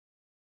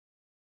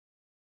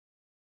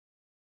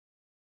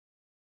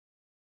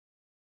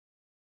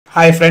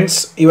Hi friends,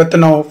 ಇವತ್ತು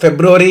ನಾವು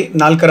February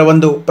 4ರ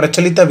ಒಂದು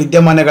ಪ್ರಚಲಿತ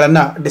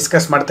ವಿದ್ಯಮಾನಗಳನ್ನು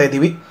ಡಿಸ್ಕಸ್ ಮಾಡ್ತಾ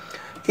ಇದ್ದೀವಿ.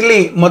 ಇಲ್ಲಿ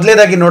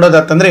ಮೊದಲೇದಾಗಿ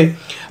ನೋಡೋದಾತಂದರೆ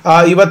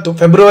ಇವತ್ತು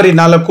ಫೆಬ್ರವರಿ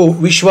 4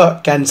 ವಿಶ್ವ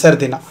ಕ್ಯಾನ್ಸರ್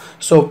ದಿನ.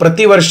 ಸೊ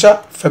ಪ್ರತಿ ವರ್ಷ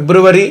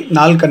ಫೆಬ್ರವರಿ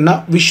 4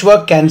 ವಿಶ್ವ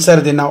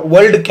ಕ್ಯಾನ್ಸರ್ ದಿನ,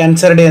 ವರ್ಲ್ಡ್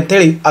ಕ್ಯಾನ್ಸರ್ ಡೇ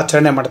ಅಂತೇಳಿ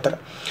ಆಚರಣೆ ಮಾಡ್ತಾರೆ.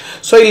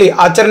 ಸೊ ಇಲ್ಲಿ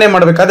ಆಚರಣೆ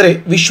ಮಾಡಬೇಕಾದ್ರೆ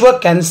ವಿಶ್ವ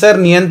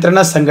ಕ್ಯಾನ್ಸರ್ ನಿಯಂತ್ರಣ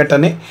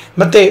ಸಂಘಟನೆ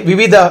ಮತ್ತು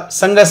ವಿವಿಧ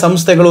ಸಂಘ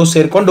ಸಂಸ್ಥೆಗಳು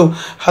ಸೇರಿಕೊಂಡು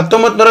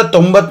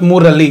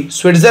 1993ರಲ್ಲಿ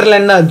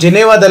ಸ್ವಿಟ್ಜರ್ಲೆಂಡ್ನ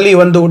ಜೆನೆವಾದಲ್ಲಿ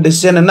ಒಂದು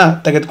ಡಿಸಿಷನನ್ನು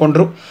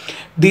ತೆಗೆದುಕೊಂಡ್ರು.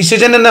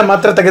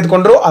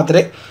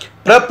 ಆದರೆ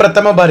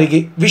ಪ್ರಪ್ರಥಮ ಬಾರಿಗೆ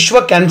ವಿಶ್ವ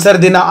ಕ್ಯಾನ್ಸರ್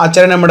ದಿನ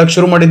ಆಚರಣೆ ಮಾಡೋಕ್ಕೆ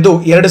ಶುರು ಮಾಡಿದ್ದು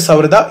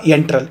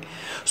 2008ರಲ್ಲಿ.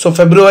 ಸೊ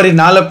ಫೆಬ್ರವರಿ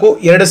 4,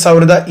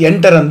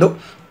 2008ರಂದು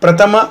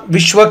ಪ್ರಥಮ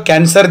ವಿಶ್ವ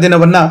ಕ್ಯಾನ್ಸರ್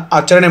ದಿನವನ್ನು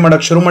ಆಚರಣೆ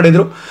ಮಾಡೋಕ್ಕೆ ಶುರು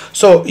ಮಾಡಿದರು.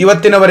 ಸೊ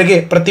ಇವತ್ತಿನವರೆಗೆ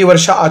ಪ್ರತಿ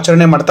ವರ್ಷ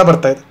ಆಚರಣೆ ಮಾಡ್ತಾ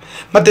ಬರ್ತಾ ಇದೆ.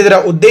 ಮತ್ತು ಇದರ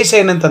ಉದ್ದೇಶ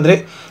ಏನಂತಂದರೆ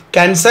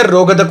ಕ್ಯಾನ್ಸರ್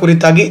ರೋಗದ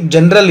ಕುರಿತಾಗಿ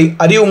ಜನರಲ್ಲಿ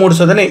ಅರಿವು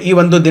ಮೂಡಿಸೋದನ್ನೇ ಈ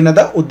ಒಂದು ದಿನದ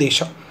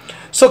ಉದ್ದೇಶ.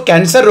 ಸೊ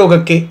ಕ್ಯಾನ್ಸರ್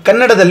ರೋಗಕ್ಕೆ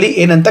ಕನ್ನಡದಲ್ಲಿ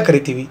ಏನಂತ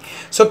ಕರಿತೀವಿ?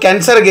 ಸೊ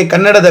ಕ್ಯಾನ್ಸರ್ಗೆ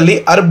ಕನ್ನಡದಲ್ಲಿ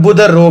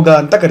ಅರ್ಬುದ ರೋಗ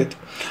ಅಂತ ಕರಿತೀವಿ.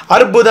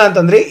 ಅರ್ಬುದ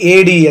ಅಂತಂದರೆ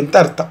ಏಡಿ ಅಂತ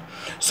ಅರ್ಥ.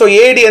 ಸೊ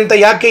ಏಡಿ ಅಂತ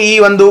ಯಾಕೆ ಈ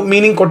ಒಂದು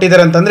ಮೀನಿಂಗ್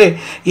ಕೊಟ್ಟಿದ್ದಾರೆ ಅಂತಂದರೆ,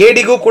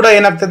 ಏಡಿಗೂ ಕೂಡ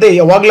ಏನಾಗ್ತದೆ,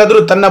 ಯಾವಾಗಲಾದರೂ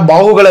ತನ್ನ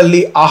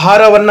ಬಾಹುಗಳಲ್ಲಿ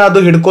ಆಹಾರವನ್ನು ಅದು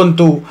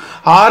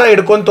ಆಹಾರ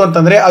ಹಿಡ್ಕೊಂತು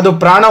ಅಂತಂದರೆ ಅದು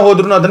ಪ್ರಾಣ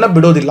ಹೋದ್ರೂ ಅದನ್ನು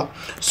ಬಿಡೋದಿಲ್ಲ.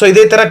 ಸೊ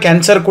ಇದೇ ಥರ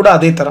ಕ್ಯಾನ್ಸರ್ ಕೂಡ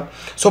ಅದೇ ಥರ.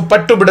 ಸೊ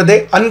ಪಟ್ಟು ಬಿಡದೆ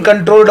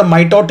ಅನ್ಕಂಟ್ರೋಲ್ಡ್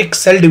ಮೈಟೋಟಿಕ್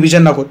ಸೆಲ್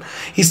ಡಿವಿಷನ್ ಆಗೋದು.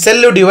 ಈ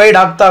ಸೆಲ್ಲು ಡಿವೈಡ್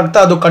ಆಗ್ತಾ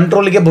ಅದು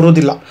ಕಂಟ್ರೋಲಿಗೆ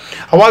ಬರೋದಿಲ್ಲ.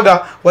 ಆವಾಗ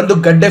ಒಂದು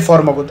ಗಡ್ಡೆ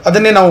ಫಾರ್ಮ್ ಆಗೋದು.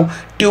 ಅದನ್ನೇ ನಾವು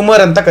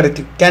ಟ್ಯೂಮರ್ ಅಂತ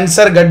ಕರಿತೀವಿ.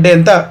 ಕ್ಯಾನ್ಸರ್ ಗಡ್ಡೆ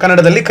ಅಂತ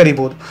ಕನ್ನಡದಲ್ಲಿ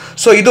ಕರಿಬೋದು.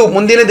 ಸೊ ಇದು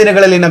ಮುಂದಿನ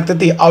ದಿನಗಳಲ್ಲಿ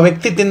ಏನಾಗ್ತೈತಿ, ಆ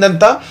ವ್ಯಕ್ತಿ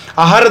ತಿಂದಂಥ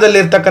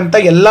ಆಹಾರದಲ್ಲಿರ್ತಕ್ಕಂಥ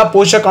ಎಲ್ಲ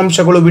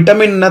ಪೋಷಕಾಂಶಗಳು,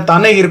 ವಿಟಮಿನ್ನ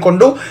ತಾನೇ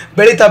ಹೀರ್ಕೊಂಡು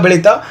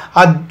ಬೆಳೀತಾ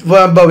ಆ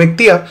ಒಬ್ಬ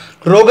ವ್ಯಕ್ತಿಯ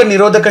ರೋಗ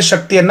ನಿರೋಧಕ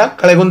ಶಕ್ತಿಯನ್ನು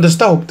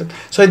ಕಳೆಗುಂದಿಸ್ತಾ ಹೋಗ್ತದೆ.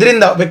 ಸೊ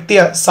ಇದರಿಂದ ವ್ಯಕ್ತಿಯ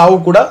ಸಾವು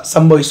ಕೂಡ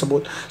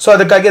ಸಂಭವಿಸಬಹುದು. ಸೊ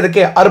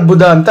ಅದಕ್ಕೆ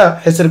ಅರ್ಬುದ ಅಂತ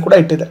ಹೆಸರು ಕೂಡ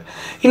ಇಟ್ಟಿದ್ದಾರೆ.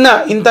 ಇನ್ನು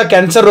ಇಂಥ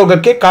ಕ್ಯಾನ್ಸರ್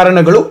ರೋಗಕ್ಕೆ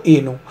ಕಾರಣಗಳು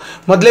ಏನು?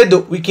 ಮೊದಲೇದು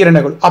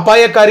ವಿಕಿರಣಗಳು.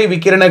 ಅಪಾಯಕಾರಿ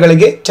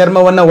ವಿಕಿರಣಗಳಿಗೆ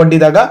ಚರ್ಮವನ್ನು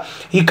ಒಡ್ಡಿದಾಗ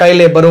ಈ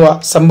ಕಾಯಿಲೆ ಬರುವ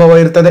ಸಂಭವ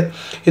ಇರ್ತದೆ.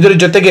 ಇದರ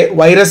ಜೊತೆಗೆ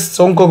ವೈರಸ್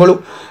ಸೋಂಕುಗಳು,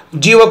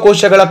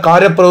 ಜೀವಕೋಶಗಳ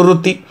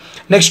ಕಾರ್ಯಪ್ರವೃತ್ತಿ,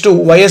 ನೆಕ್ಸ್ಟು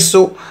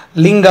ವಯಸ್ಸು,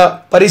 ಲಿಂಗ,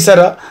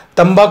 ಪರಿಸರ,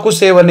 ತಂಬಾಕು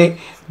ಸೇವನೆ,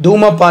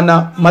 ಧೂಮಪಾನ,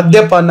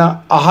 ಮದ್ಯಪಾನ,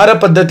 ಆಹಾರ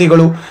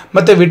ಪದ್ಧತಿಗಳು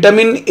ಮತ್ತು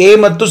ವಿಟಮಿನ್ ಎ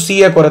ಮತ್ತು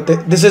ಸಿಯ ಕೊರತೆ.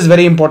 This is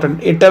very important.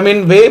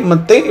 Vitamin A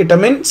ಮತ್ತು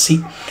ವಿಟಮಿನ್ ಸಿ.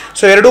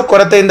 ಸೊ ಎರಡೂ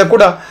ಕೊರತೆಯಿಂದ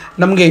ಕೂಡ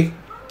ನಮಗೆ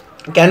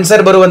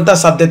ಕ್ಯಾನ್ಸರ್ ಬರುವಂಥ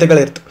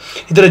ಸಾಧ್ಯತೆಗಳಿರ್ತವೆ.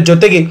 ಇದರ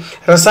ಜೊತೆಗೆ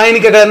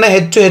ರಾಸಾಯನಿಕಗಳನ್ನು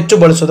ಹೆಚ್ಚು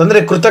ಬಳಸೋದು, ಅಂದರೆ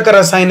ಕೃತಕ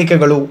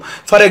ರಾಸಾಯನಿಕಗಳು.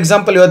 ಫಾರ್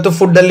ಎಕ್ಸಾಂಪಲ್, ಇವತ್ತು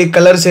ಫುಡ್ಡಲ್ಲಿ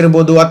ಕಲರ್ಸ್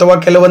ಇರ್ಬೋದು, ಅಥವಾ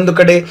ಕೆಲವೊಂದು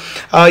ಕಡೆ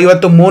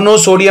ಇವತ್ತು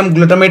ಮೋನೋಸೋಡಿಯಂ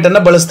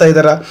ಗ್ಲುಟಮೇಟನ್ನು ಬಳಸ್ತಾ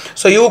ಇದ್ದಾರೆ.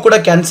 ಸೊ ಇವು ಕೂಡ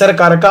ಕ್ಯಾನ್ಸರ್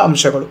ಕಾರಕ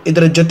ಅಂಶಗಳು.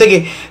 ಇದರ ಜೊತೆಗೆ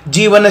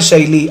ಜೀವನ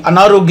ಶೈಲಿ,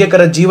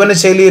 ಅನಾರೋಗ್ಯಕರ ಜೀವನ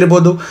ಶೈಲಿ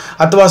ಇರ್ಬೋದು,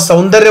 ಅಥವಾ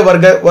ಸೌಂದರ್ಯ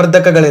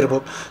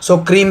ವರ್ಧಕಗಳಿರ್ಬೋದು. ಸೊ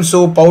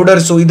ಕ್ರೀಮ್ಸು,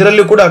 ಪೌಡರ್ಸು,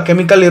 ಇದರಲ್ಲೂ ಕೂಡ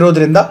ಕೆಮಿಕಲ್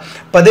ಇರೋದ್ರಿಂದ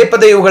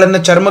ಪದೇ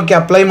ಇವುಗಳನ್ನು ಚರ್ಮಕ್ಕೆ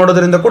ಅಪ್ಲೈ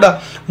ಮಾಡೋದ್ರಿಂದ ಕೂಡ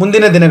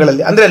ಮುಂದಿನ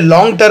ದಿನಗಳಲ್ಲಿ, ಅಂದರೆ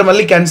ಲಾಂಗ್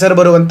ಟರ್ಮಲ್ಲಿ ಕ್ಯಾನ್ಸರ್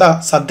ಬರುವಂಥ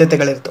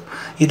ಸಾಧ್ಯತೆಗಳಿರ್ತವೆ.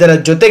 ಇದರ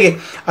ಜೊತೆಗೆ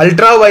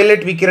ಅಲ್ಟ್ರಾ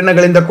ವೈಲೆಟ್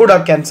ವಿಕಿರಣಗಳಿಂದ ಕೂಡ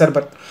ಕ್ಯಾನ್ಸರ್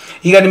ಬರ್ತದೆ.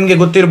 ಈಗ ನಿಮಗೆ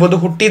ಗೊತ್ತಿರ್ಬೋದು,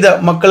 ಹುಟ್ಟಿದ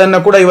ಮಕ್ಕಳನ್ನು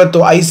ಕೂಡ ಇವತ್ತು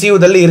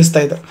ICUದಲ್ಲಿ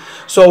ಇರಿಸ್ತಾ ಇದ್ದಾರೆ.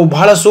 ಸೊ ಅವು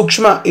ಬಹಳ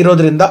ಸೂಕ್ಷ್ಮ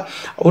ಇರೋದ್ರಿಂದ,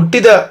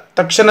 ಹುಟ್ಟಿದ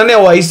ತಕ್ಷಣವೇ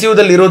ಅವು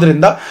ICUದಲ್ಲಿ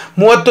ಇರೋದ್ರಿಂದ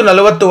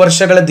 30-40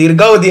 ವರ್ಷಗಳ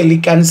ದೀರ್ಘಾವಧಿಯಲ್ಲಿ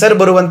ಕ್ಯಾನ್ಸರ್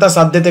ಬರುವಂಥ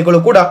ಸಾಧ್ಯತೆಗಳು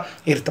ಕೂಡ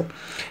ಇರ್ತವೆ.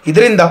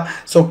 ಇದರಿಂದ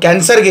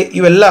ಕ್ಯಾನ್ಸರ್ಗೆ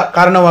ಇವೆಲ್ಲ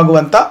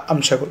ಕಾರಣವಾಗುವಂಥ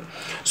ಅಂಶಗಳು.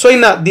 ಸೊ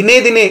ಇನ್ನು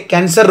ದಿನೇ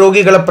ಕ್ಯಾನ್ಸರ್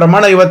ರೋಗಿಗಳ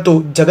ಪ್ರಮಾಣ ಇವತ್ತು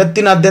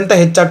ಜಗತ್ತಿನಾದ್ಯಂತ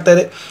ಹೆಚ್ಚಾಗ್ತಾ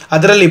ಇದೆ.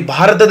 ಅದರಲ್ಲಿ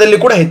ಭಾರತದಲ್ಲಿ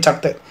ಕೂಡ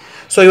ಹೆಚ್ಚಾಗ್ತಾ ಇದೆ.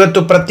 ಸೊ ಇವತ್ತು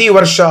ಪ್ರತಿ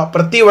ವರ್ಷ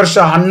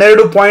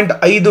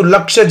 12.5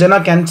 ಲಕ್ಷ ಜನ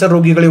ಕ್ಯಾನ್ಸರ್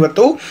ರೋಗಿಗಳು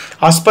ಇವತ್ತು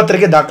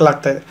ಆಸ್ಪತ್ರೆಗೆ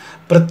ದಾಖಲಾಗ್ತಾ ಇದೆ.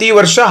 ಪ್ರತಿ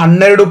ವರ್ಷ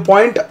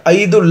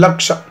 12.5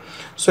 lakh.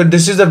 So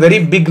this is a very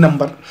big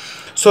number.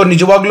 So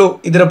ನಿಜವಾಗ್ಲೂ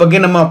ಇದರ ಬಗ್ಗೆ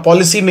ನಮ್ಮ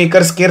ಪಾಲಿಸಿ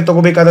ಮೇಕರ್ಸ್ ಕೇರ್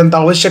ತಗೋಬೇಕಾದಂಥ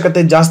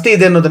ಅವಶ್ಯಕತೆ ಜಾಸ್ತಿ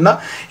ಇದೆ ಅನ್ನೋದನ್ನು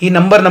ಈ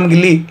ನಂಬರ್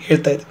ನಮಗಿಲ್ಲಿ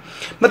ಹೇಳ್ತಾ ಇದೆ.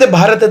 ಮತ್ತು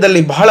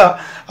ಭಾರತದಲ್ಲಿ ಬಹಳ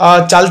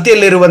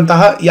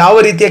ಚಾಲ್ತಿಯಲ್ಲಿರುವಂತಹ ಯಾವ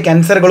ರೀತಿಯ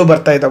ಕ್ಯಾನ್ಸರ್ಗಳು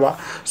ಬರ್ತಾ ಇದ್ದಾವೆ?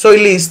 ಸೊ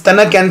ಇಲ್ಲಿ ಸ್ತನ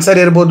ಕ್ಯಾನ್ಸರ್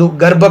ಇರ್ಬೋದು,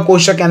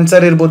 ಗರ್ಭಕೋಶ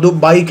ಕ್ಯಾನ್ಸರ್ ಇರ್ಬೋದು,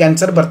 ಬಾಯಿ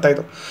ಕ್ಯಾನ್ಸರ್ ಬರ್ತಾ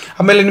ಇದ್ದಾವೆ.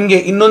 ಆಮೇಲೆ ನಿಮಗೆ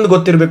ಇನ್ನೊಂದು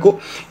ಗೊತ್ತಿರಬೇಕು,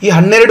 ಈ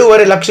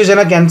 12.5 ಲಕ್ಷ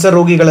ಜನ ಕ್ಯಾನ್ಸರ್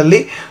ರೋಗಿಗಳಲ್ಲಿ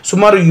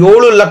ಸುಮಾರು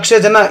 7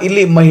 ಲಕ್ಷ ಜನ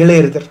ಇಲ್ಲಿ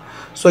ಮಹಿಳೆಯರಿದ್ದಾರೆ.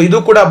 ಸೊ ಇದು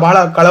ಕೂಡ ಬಹಳ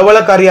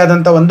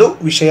ಕಳವಳಕಾರಿಯಾದಂಥ ಒಂದು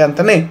ವಿಷಯ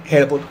ಅಂತಲೇ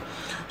ಹೇಳ್ಬೋದು.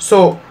 ಸೊ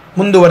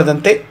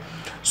ಮುಂದುವರೆದಂತೆ,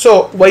 ಸೊ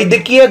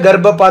ವೈದ್ಯಕೀಯ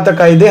ಗರ್ಭಪಾತ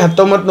ಕಾಯ್ದೆ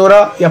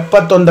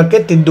 1971ಕ್ಕೆ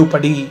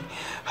ತಿದ್ದುಪಡಿ.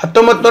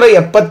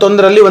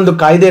 1971ರಲ್ಲಿ ಒಂದು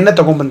ಕಾಯ್ದೆಯನ್ನು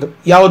ತಗೊಂಡ್ಬಂದು,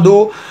 ಯಾವುದು?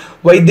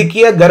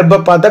 ವೈದ್ಯಕೀಯ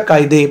ಗರ್ಭಪಾತ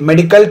ಕಾಯ್ದೆ,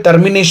 medical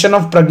termination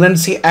of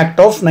pregnancy act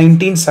of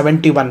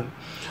 1971.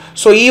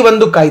 So ಈ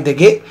ಒಂದು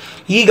ಕಾಯ್ದೆಗೆ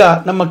ಈಗ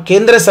ನಮ್ಮ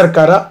ಕೇಂದ್ರ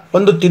ಸರ್ಕಾರ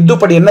ಒಂದು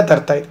ತಿದ್ದುಪಡಿಯನ್ನು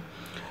ತರ್ತಾ ಇದೆ.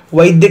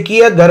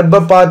 ವೈದ್ಯಕೀಯ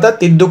ಗರ್ಭಪಾತ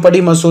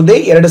ತಿದ್ದುಪಡಿ ಮಸೂದೆ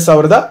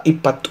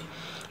 2020.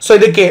 ಸೊ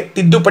ಇದಕ್ಕೆ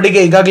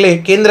ತಿದ್ದುಪಡಿಗೆ ಈಗಾಗಲೇ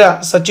ಕೇಂದ್ರ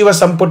ಸಚಿವ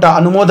ಸಂಪುಟ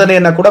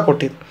ಅನುಮೋದನೆಯನ್ನು ಕೂಡ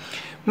ಕೊಟ್ಟಿದೆ.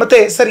 ಮತ್ತು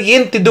ಸರ್,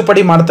 ಏನು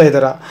ತಿದ್ದುಪಡಿ ಮಾಡ್ತಾ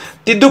ಇದ್ದಾರಾ?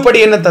 ತಿದ್ದುಪಡಿ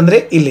ಏನಂತಂದರೆ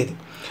ಇಲ್ಲಿದೆ.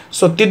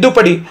 ಸೊ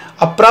ತಿದ್ದುಪಡಿ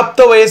ಅಪ್ರಾಪ್ತ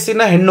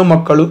ವಯಸ್ಸಿನ ಹೆಣ್ಣು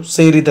ಮಕ್ಕಳು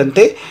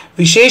ಸೇರಿದಂತೆ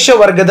ವಿಶೇಷ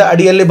ವರ್ಗದ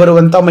ಅಡಿಯಲ್ಲಿ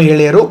ಬರುವಂಥ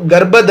ಮಹಿಳೆಯರು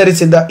ಗರ್ಭ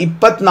ಧರಿಸಿದ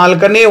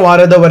 24ನೇ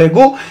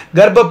ವಾರದವರೆಗೂ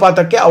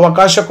ಗರ್ಭಪಾತಕ್ಕೆ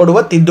ಅವಕಾಶ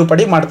ಕೊಡುವ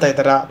ತಿದ್ದುಪಡಿ ಮಾಡ್ತಾ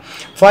ಇದ್ದಾರೆ.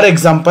 ಫಾರ್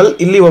ಎಕ್ಸಾಂಪಲ್,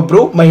 ಇಲ್ಲಿ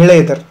ಒಬ್ಬರು ಮಹಿಳೆ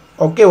ಇದ್ದಾರೆ,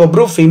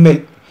 ಒಬ್ಬರು ಫೀಮೇಲ್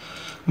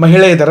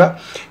ಮಹಿಳೆ ಇದ್ದಾರೆ,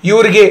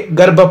 ಇವರಿಗೆ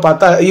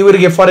ಗರ್ಭಪಾತ,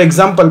 ಇವರಿಗೆ ಫಾರ್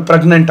ಎಕ್ಸಾಂಪಲ್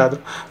ಪ್ರೆಗ್ನೆಂಟ್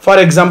ಆದರು,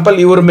 ಫಾರ್ ಎಕ್ಸಾಂಪಲ್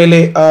ಇವ್ರ ಮೇಲೆ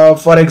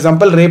ಫಾರ್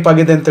ಎಕ್ಸಾಂಪಲ್ ರೇಪ್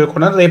ಆಗಿದೆ ಅಂತ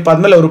ತಿಳ್ಕೊಂಡ್ರೆ, ರೇಪ್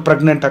ಆದಮೇಲೆ ಅವರು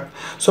ಪ್ರೆಗ್ನೆಂಟ್ ಆಗ,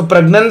 ಸೊ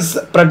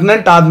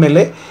ಪ್ರೆಗ್ನೆಂಟ್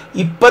ಆದಮೇಲೆ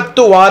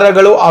 20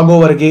 ವಾರಗಳು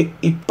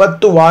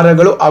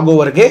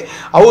ಆಗೋವರೆಗೆ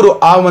ಅವರು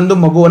ಆ ಒಂದು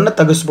ಮಗುವನ್ನು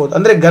ತೆಗೆಸ್ಬೋದು,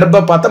 ಅಂದರೆ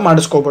ಗರ್ಭಪಾತ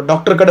ಮಾಡಿಸ್ಕೋಬೋದು,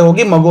 ಡಾಕ್ಟರ್ ಕಡೆ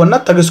ಹೋಗಿ ಮಗುವನ್ನು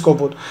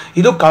ತೆಗೆಸ್ಕೋಬೋದು.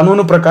 ಇದು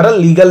ಕಾನೂನು ಪ್ರಕಾರ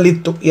ಲೀಗಲ್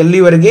ಇತ್ತು.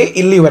 ಇಲ್ಲಿವರೆಗೆ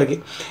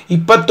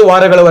 20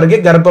 ವಾರಗಳವರೆಗೆ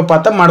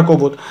ಗರ್ಭಪಾತ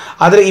ಮಾಡ್ಕೋಬೋದು.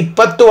 ಆದರೆ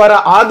 20 ವಾರ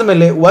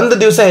ಆದಮೇಲೆ 1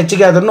 ದಿವಸ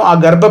ಹೆಚ್ಚಿಗೆ ಆದ್ರೂ ಆ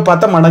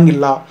ಗರ್ಭಪಾತ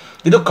ಮಾಡಂಗಿಲ್ಲ.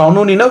 ಇದು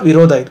ಕಾನೂನಿನ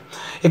ವಿರೋಧ. ಇದು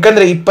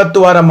ಯಾಕಂದರೆ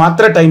 20 ವಾರ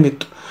ಮಾತ್ರ ಟೈಮ್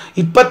ಇತ್ತು.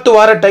 20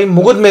 ವಾರ ಟೈಮ್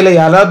ಮುಗಿದ ಮೇಲೆ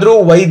ಯಾರಾದರೂ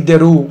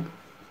ವೈದ್ಯರು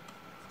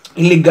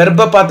ಇಲ್ಲಿ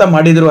ಗರ್ಭಪಾತ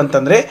ಮಾಡಿದರು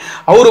ಅಂತಂದರೆ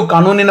ಅವರು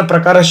ಕಾನೂನಿನ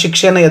ಪ್ರಕಾರ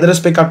ಶಿಕ್ಷೆಯನ್ನು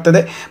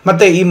ಎದುರಿಸಬೇಕಾಗ್ತದೆ.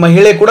 ಮತ್ತು ಈ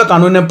ಮಹಿಳೆ ಕೂಡ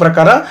ಕಾನೂನಿನ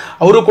ಪ್ರಕಾರ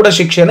ಅವರು ಕೂಡ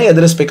ಶಿಕ್ಷೆಯನ್ನು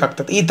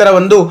ಎದುರಿಸಬೇಕಾಗ್ತದೆ. ಈ ಥರ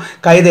ಒಂದು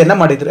ಕಾಯ್ದೆಯನ್ನು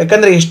ಮಾಡಿದರು.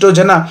 ಯಾಕಂದರೆ ಎಷ್ಟೋ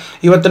ಜನ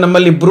ಇವತ್ತು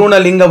ನಮ್ಮಲ್ಲಿ ಭ್ರೂಣ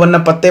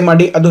ಲಿಂಗವನ್ನು ಪತ್ತೆ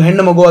ಮಾಡಿ ಅದು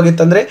ಹೆಣ್ಣು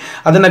ಮಗುವಾಗಿತ್ತಂದರೆ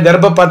ಅದನ್ನು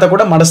ಗರ್ಭಪಾತ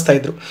ಕೂಡ ಮಾಡಿಸ್ತಾ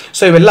ಇದ್ರು.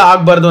 ಸೊ ಇವೆಲ್ಲ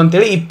ಆಗಬಾರ್ದು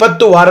ಅಂತೇಳಿ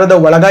 20 ವಾರದ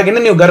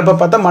ಒಳಗಾಗಿನೇ ನೀವು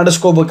ಗರ್ಭಪಾತ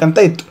ಮಾಡಿಸ್ಕೋಬೇಕಂತ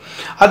ಇತ್ತು.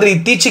 ಆದರೆ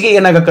ಇತ್ತೀಚೆಗೆ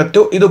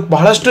ಏನಾಗಕತ್ತು, ಇದು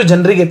ಬಹಳಷ್ಟು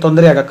ಜನರಿಗೆ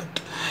ತೊಂದರೆ ಆಗಕತ್ತು.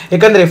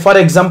 ಯಾಕಂದರೆ ಫಾರ್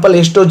ಎಕ್ಸಾಂಪಲ್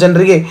ಎಷ್ಟೋ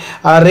ಜನರಿಗೆ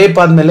ರೇಪ್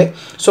ಆದಮೇಲೆ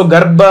ಸೊ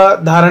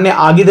ಗರ್ಭಧಾರಣೆ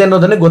ಆಗಿದೆ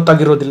ಅನ್ನೋದನ್ನೇ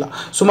ಗೊತ್ತಾಗಿರೋದಿಲ್ಲ.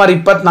 ಸುಮಾರು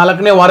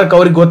 24ನೇ ವಾರಕ್ಕೆ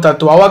ಅವ್ರಿಗೆ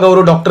ಗೊತ್ತಾಯ್ತು. ಆವಾಗ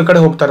ಅವರು ಡಾಕ್ಟರ್ ಕಡೆ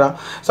ಹೋಗ್ತಾರೆ.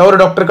 ಸೊ ಅವರು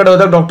ಡಾಕ್ಟರ್ ಕಡೆ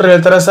ಹೋದಾಗ ಡಾಕ್ಟರ್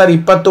ಹೇಳ್ತಾರೆ, ಸರ್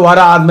 20 ವಾರ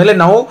ಆದಮೇಲೆ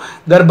ನಾವು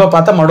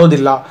ಗರ್ಭಪಾತ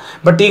ಮಾಡೋದಿಲ್ಲ.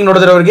 ಬಟ್ ಈಗ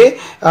ನೋಡಿದ್ರೆ ಅವರಿಗೆ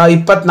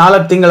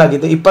 24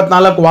 ತಿಂಗಳಾಗಿದೆ,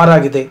 24 ವಾರ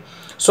ಆಗಿದೆ.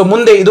 ಸೊ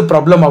ಮುಂದೆ ಇದು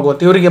ಪ್ರಾಬ್ಲಮ್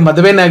ಆಗುತ್ತೆ. ಇವರಿಗೆ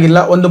ಮದುವೆನೇ ಆಗಿಲ್ಲ,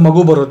 ಒಂದು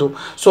ಮಗು ಬರೋದು.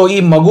 ಸೊ ಈ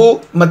ಮಗು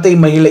ಮತ್ತು ಈ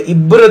ಮಹಿಳೆ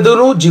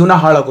ಇಬ್ಬರದೂ ಜೀವನ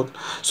ಹಾಳಾಗೋದು.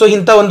 ಸೊ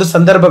ಇಂಥ ಒಂದು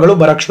ಸಂದರ್ಭಗಳು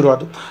ಬರೋಕ್ಕೆ ಶುರು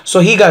ಆದವು. ಸೊ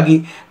ಹೀಗಾಗಿ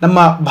ನಮ್ಮ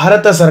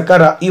ಭಾರತ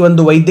ಸರ್ಕಾರ ಈ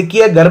ಒಂದು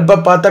ವೈದ್ಯಕೀಯ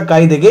ಗರ್ಭಪಾತ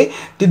ಕಾಯ್ದೆಗೆ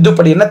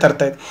ತಿದ್ದುಪಡಿಯನ್ನು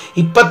ತರ್ತಾ ಇದೆ.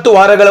 20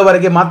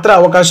 ವಾರಗಳವರೆಗೆ ಮಾತ್ರ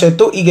ಅವಕಾಶ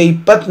ಇತ್ತು, ಈಗ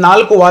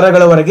 24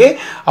 ವಾರಗಳವರೆಗೆ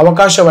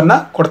ಅವಕಾಶವನ್ನು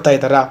ಕೊಡ್ತಾ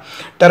ಇದ್ದಾರೆ.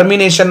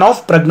 ಟರ್ಮಿನೇಷನ್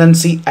ಆಫ್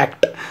ಪ್ರೆಗ್ನೆನ್ಸಿ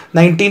ಆ್ಯಕ್ಟ್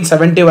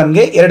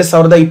 1971ಗೆ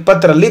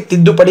 2020ರಲ್ಲಿ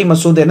ತಿದ್ದುಪಡಿ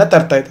ಮಸೂದೆಯನ್ನು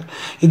ತರ್ತಾ ಇದ್ದಾರೆ.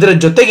 ಇದರ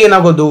ಜೊತೆಗೆ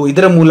ಏನಾಗೋದು,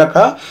 ಇದರ ಮೂಲಕ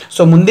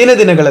ಸೊ ಮುಂದಿನ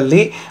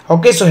ದಿನಗಳಲ್ಲಿ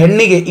ಸೊ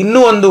ಹೆಣ್ಣಿಗೆ ಇನ್ನೂ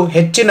ಒಂದು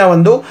ಹೆಚ್ಚಿನ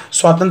ಒಂದು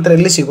ಸ್ವಾತಂತ್ರ್ಯ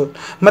ಇಲ್ಲಿ ಸಿಗೋದು.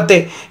 ಮತ್ತೆ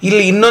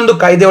ಇಲ್ಲಿ ಇನ್ನೊಂದು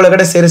ಕಾಯ್ದೆ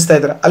ಒಳಗಡೆ ಸೇರಿಸ್ತಾ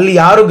ಇದ್ದಾರೆ, ಅಲ್ಲಿ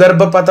ಯಾರು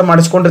ಗರ್ಭಪಾತ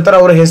ಮಾಡಿಸ್ಕೊಂಡಿರ್ತಾರೋ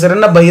ಅವರ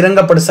ಹೆಸರನ್ನ ಬಹಿರಂಗ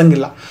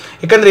ಪಡಿಸಂಗಿಲ್ಲ.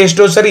 ಯಾಕಂದ್ರೆ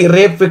ಎಷ್ಟೋ ಸರಿ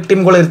ರೇಪ್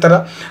ವಿಕ್ಟಿಮ್ಗಳು ಇರ್ತಾರ,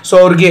 ಸೊ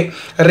ಅವ್ರಿಗೆ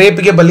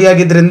ರೇಪ್ಗೆ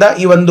ಬಲಿಯಾಗಿದ್ದರಿಂದ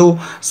ಈ ಒಂದು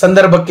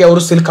ಸಂದರ್ಭಕ್ಕೆ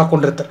ಅವರು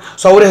ಸಿಲುಕಾಕೊಂಡಿರ್ತಾರೆ.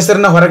 ಸೊ ಅವ್ರ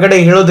ಹೆಸರನ್ನ ಹೊರಗಡೆ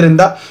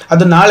ಹೇಳೋದ್ರಿಂದ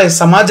ಅದು ನಾಳೆ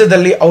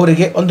ಸಮಾಜದಲ್ಲಿ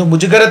ಅವರಿಗೆ ಒಂದು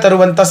ಮುಜುಗರ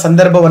ತರುವಂತ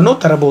ಸಂದರ್ಭವನ್ನು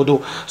ತರಬಹುದು.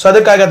 ಸೊ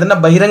ಅದಕ್ಕಾಗಿ ಅದನ್ನ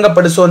ಬಹಿರಂಗ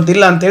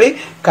ಪಡಿಸುವಂತಿಲ್ಲ ಅಂತೇಳಿ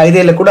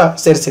ಕಾಯ್ದೆಯಲ್ಲಿ ಕೂಡ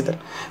ಸೇರಿಸಿದ್ದಾರೆ.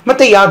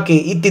 ಮತ್ತೆ ಯಾಕೆ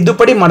ಈ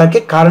ತಿದ್ದುಪಡಿ ಮಾಡೋಕ್ಕೆ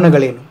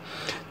ಕಾರಣಗಳೇನು?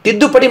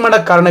 ತಿದ್ದುಪಡಿ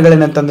ಮಾಡೋಕ್ಕೆ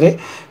ಕಾರಣಗಳೇನಂತಂದರೆ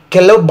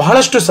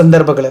ಬಹಳಷ್ಟು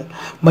ಸಂದರ್ಭಗಳಲ್ಲಿ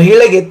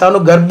ಮಹಿಳೆಗೆ ತಾನು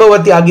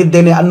ಗರ್ಭವತಿ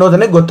ಆಗಿದ್ದೇನೆ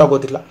ಅನ್ನೋದನ್ನೇ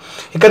ಗೊತ್ತಾಗೋದಿಲ್ಲ.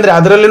 ಯಾಕಂದರೆ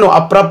ಅದರಲ್ಲೂ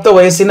ಅಪ್ರಾಪ್ತ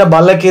ವಯಸ್ಸಿನ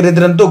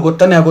ಬಾಲಕಿಯರಿದ್ರಂತೂ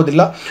ಗೊತ್ತನೇ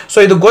ಆಗೋದಿಲ್ಲ. ಸೊ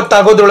ಇದು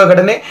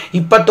ಗೊತ್ತಾಗೋದ್ರೊಳಗಡೆ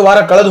 20 ವಾರ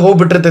ಕಳೆದು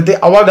ಹೋಗ್ಬಿಟ್ಟಿರ್ತೈತಿ.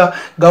 ಅವಾಗ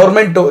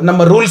ಗೌರ್ಮೆಂಟು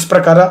ನಮ್ಮ ರೂಲ್ಸ್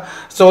ಪ್ರಕಾರ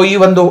ಸೊ ಈ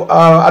ಒಂದು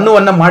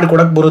ಅನುವನ್ನು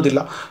ಮಾಡಿಕೊಡಕ್ಕೆ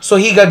ಬರೋದಿಲ್ಲ. ಸೊ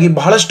ಹೀಗಾಗಿ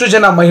ಬಹಳಷ್ಟು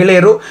ಜನ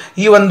ಮಹಿಳೆಯರು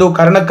ಈ ಒಂದು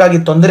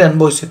ಕಾರಣಕ್ಕಾಗಿ ತೊಂದರೆ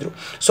ಅನುಭವಿಸಿದ್ರು.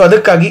 ಸೊ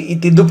ಅದಕ್ಕಾಗಿ ಈ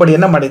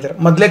ತಿದ್ದುಪಡಿಯನ್ನು ಮಾಡಿದ್ದಾರೆ.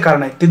 ಮೊದಲೇ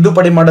ಕಾರಣ,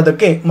 ತಿದ್ದುಪಡಿ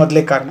ಮಾಡೋದಕ್ಕೆ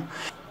ಮೊದಲೇ ಕಾರಣ.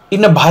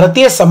 ಇನ್ನು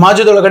ಭಾರತೀಯ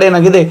ಸಮಾಜದೊಳಗಡೆ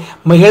ಏನಾಗಿದೆ,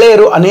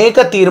 ಮಹಿಳೆಯರು ಅನೇಕ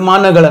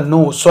ತೀರ್ಮಾನಗಳನ್ನು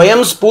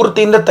ಸ್ವಯಂ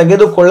ಸ್ಫೂರ್ತಿಯಿಂದ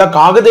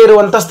ತೆಗೆದುಕೊಳ್ಳಕ್ಕಾಗದೇ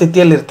ಇರುವಂಥ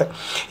ಸ್ಥಿತಿಯಲ್ಲಿರ್ತಾರೆ.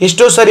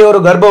 ಎಷ್ಟೋ ಸರಿ ಅವರು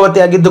ಗರ್ಭವತಿ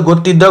ಆಗಿದ್ದು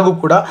ಗೊತ್ತಿದ್ದಾಗೂ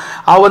ಕೂಡ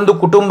ಆ ಒಂದು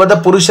ಕುಟುಂಬದ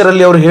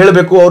ಪುರುಷರಲ್ಲಿ ಅವರು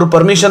ಹೇಳಬೇಕು, ಅವರು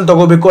ಪರ್ಮಿಷನ್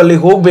ತಗೋಬೇಕು, ಅಲ್ಲಿ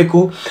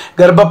ಹೋಗಬೇಕು,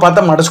 ಗರ್ಭಪಾತ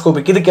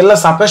ಮಾಡಿಸ್ಕೋಬೇಕು. ಇದಕ್ಕೆಲ್ಲ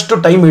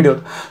ಸಾಕಷ್ಟು ಟೈಮ್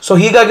ಹಿಡಿಯೋದು. ಸೊ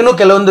ಹೀಗಾಗಿನೂ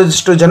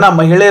ಕೆಲವೊಂದಿಷ್ಟು ಜನ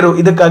ಮಹಿಳೆಯರು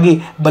ಇದಕ್ಕಾಗಿ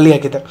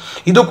ಬಲಿಯಾಗಿದ್ದಾರೆ.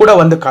 ಇದು ಕೂಡ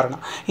ಒಂದು ಕಾರಣ.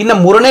 ಇನ್ನು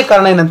ಮೂರನೇ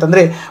ಕಾರಣ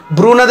ಏನಂತಂದರೆ,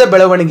 ಭ್ರೂಣದ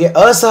ಬೆಳವಣಿಗೆ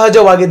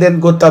ಅಸಹಜವಾಗಿದೆ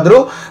ಅಂತ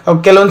ಗೊತ್ತಾದರೂ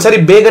ಕೆಲವೊಂದು ಸರಿ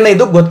ಬೇಗನೆ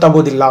ಇದು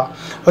ಗೊತ್ತಾಗೋದಿಲ್ಲ.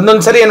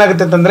 ಒಂದೊಂದು ಸರಿ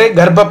ಏನಾಗುತ್ತೆ ಅಂತಂದರೆ,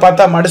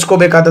 ಗರ್ಭಪಾತ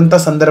ಮಾಡಿಸ್ಕೋಬೇಕಾದಂಥ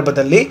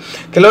ಸಂದರ್ಭದಲ್ಲಿ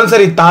ಕೆಲವೊಂದು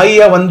ಸರಿ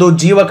ತಾಯಿಯ ಒಂದು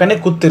ಜೀವಕಣೆ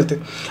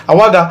ಕೂತಿರ್ತೀವಿ.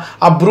 ಅವಾಗ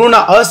ಆ ಭ್ರೂಣ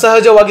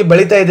ಅಸಹಜವಾಗಿ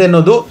ಬೆಳೀತಾ ಇದೆ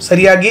ಅನ್ನೋದು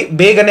ಸರಿಯಾಗಿ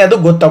ಬೇಗನೆ ಅದು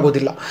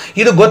ಗೊತ್ತಾಗೋದಿಲ್ಲ.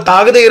 ಇದು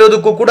ಗೊತ್ತಾಗದೇ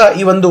ಇರೋದಕ್ಕೂ ಕೂಡ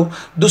ಈ ಒಂದು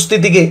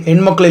ದುಸ್ಥಿತಿಗೆ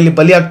ಹೆಣ್ಮಕ್ಳು ಇಲ್ಲಿ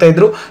ಬಲಿಯಾಗ್ತಾ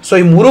ಇದ್ರು. ಸೊ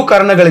ಈ ಮೂರು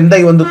ಕಾರಣಗಳಿಂದ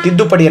ಈ ಒಂದು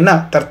ತಿದ್ದುಪಡಿಯನ್ನು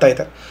ತರ್ತಾ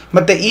ಇದ್ದಾರೆ.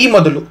 ಮತ್ತು ಈ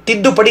ಮೊದಲು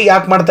ತಿದ್ದುಪಡಿ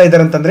ಯಾಕೆ ಮಾಡ್ತಾ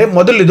ಇದ್ದಾರೆ ಅಂತಂದರೆ,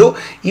 ಮೊದಲಿದು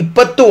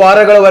 20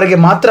 ವಾರಗಳವರೆಗೆ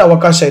ಮಾತ್ರ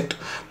ಅವಕಾಶ ಇತ್ತು.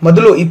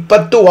 ಮೊದಲು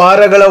 20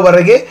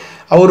 ವಾರಗಳವರೆಗೆ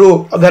ಅವರು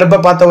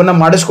ಗರ್ಭಪಾತವನ್ನು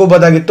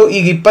ಮಾಡಿಸ್ಕೋಬೋದಾಗಿತ್ತು.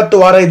 ಈಗ 20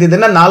 ವಾರ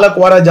ಇದ್ದಿದ್ದನ್ನು 4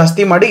 ವಾರ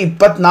ಜಾಸ್ತಿ ಮಾಡಿ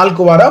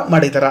 24 ವಾರ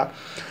ಮಾಡಿದ್ದಾರೆ.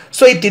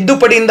 ಸೊ ಈ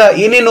ತಿದ್ದುಪಡಿಯಿಂದ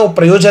ಏನೇನು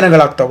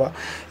ಪ್ರಯೋಜನಗಳಾಗ್ತವ?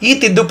 ಈ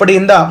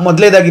ತಿದ್ದುಪಡಿಯಿಂದ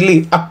ಮೊದಲೇದಾಗಿ ಇಲ್ಲಿ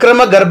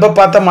ಅಕ್ರಮ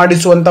ಗರ್ಭಪಾತ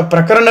ಮಾಡಿಸುವಂಥ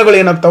ಪ್ರಕರಣಗಳು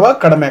ಏನಾಗ್ತವ,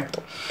 ಕಡಿಮೆ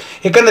ಆಗ್ತವೆ.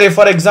 ಯಾಕಂದರೆ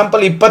ಫಾರ್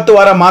ಎಕ್ಸಾಂಪಲ್ 20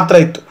 ವಾರ ಮಾತ್ರ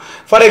ಇತ್ತು.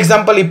 ಫಾರ್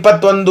ಎಕ್ಸಾಂಪಲ್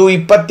 21,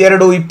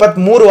 22,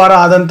 23 ವಾರ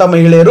ಆದಂಥ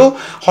ಮಹಿಳೆಯರು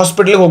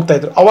ಹಾಸ್ಪಿಟ್ಲಿಗೆ ಹೋಗ್ತಾ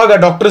ಇದ್ರು. ಅವಾಗ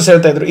ಡಾಕ್ಟರ್ಸ್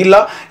ಹೇಳ್ತಾ ಇದ್ರು, ಇಲ್ಲ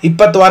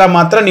 20 ವಾರ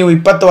ಮಾತ್ರ, ನೀವು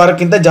 20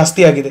 ವಾರಕ್ಕಿಂತ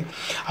ಜಾಸ್ತಿ ಆಗಿದೆ.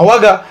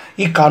 ಅವಾಗ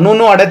ಈ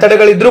ಕಾನೂನು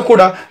ಅಡೆತಡೆಗಳಿದ್ರೂ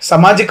ಕೂಡ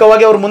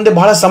ಸಾಮಾಜಿಕವಾಗಿ ಅವ್ರ ಮುಂದೆ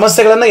ಬಹಳ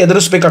ಸಮಸ್ಯೆಗಳನ್ನು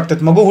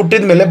ಎದುರಿಸಬೇಕಾಗ್ತದೆ. ಮಗು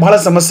ಹುಟ್ಟಿದ ಮೇಲೆ ಬಹಳ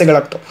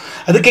ಸಮಸ್ಯೆಗಳಾಗ್ತವೆ.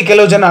 ಅದಕ್ಕೆ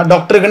ಕೆಲವು ಜನ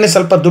ಡಾಕ್ಟರ್ಗಳನ್ನೇ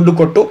ಸ್ವಲ್ಪ ದುಡ್ಡು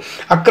ಕೊಟ್ಟು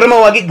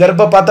ಅಕ್ರಮವಾಗಿ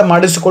ಗರ್ಭಪಾತ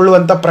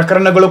ಮಾಡಿಸಿಕೊಳ್ಳುವಂಥ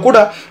ಪ್ರಕರಣಗಳು ಕೂಡ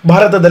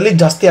ಭಾರತದಲ್ಲಿ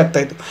ಜಾಸ್ತಿ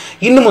ಆಗ್ತಾ ಇತ್ತು.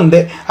 ಇನ್ನು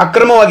ಮುಂದೆ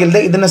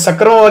ಅಕ್ರಮವಾಗಿಲ್ಲದೆ ಇದನ್ನು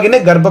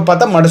ಸಕ್ರಮವಾಗಿಯೇ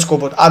ಗರ್ಭಪಾತ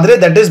ಮಾಡಿಸ್ಕೋಬೋದು. ಆದರೆ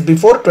ದಟ್ ಈಸ್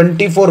ಬಿಫೋರ್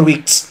 24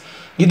 ವೀಕ್ಸ್.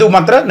 ಇದು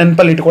ಮಾತ್ರ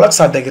ನೆನಪಲ್ಲಿ ಇಟ್ಕೊಳ್ಳೋಕೆ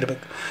ಸಾಧ್ಯ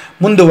ಆಗಿರಬೇಕು.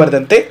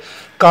 ಮುಂದುವರೆದಂತೆ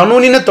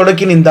ಕಾನೂನಿನ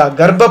ತೊಡಕಿನಿಂದ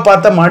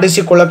ಗರ್ಭಪಾತ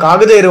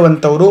ಮಾಡಿಸಿಕೊಳ್ಳಕ್ಕಾಗದೇ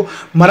ಇರುವಂಥವರು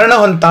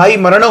ತಾಯಿ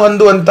ಮರಣ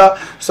ಹೊಂದುವಂಥ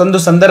ಒಂದು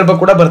ಸಂದರ್ಭ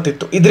ಕೂಡ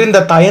ಬರ್ತಿತ್ತು. ಇದರಿಂದ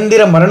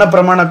ತಾಯಂದಿರ ಮರಣ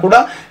ಪ್ರಮಾಣ ಕೂಡ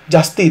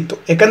ಜಾಸ್ತಿ ಇತ್ತು.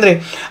 ಯಾಕಂದರೆ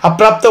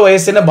ಅಪ್ರಾಪ್ತ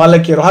ವಯಸ್ಸಿನ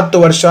ಬಾಲಕಿಯರು 10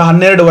 ವರ್ಷ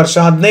 12 ವರ್ಷ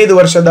 15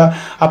 ವರ್ಷದ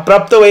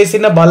ಅಪ್ರಾಪ್ತ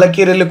ವಯಸ್ಸಿನ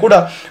ಬಾಲಕಿಯರಲ್ಲಿ ಕೂಡ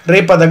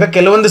ರೇಪ್ ಆದಾಗ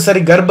ಕೆಲವೊಂದು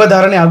ಸರಿ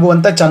ಗರ್ಭಧಾರಣೆ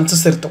ಆಗುವಂಥ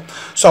ಚಾನ್ಸಸ್ ಇರ್ತವೆ.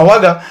 ಸೊ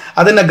ಅವಾಗ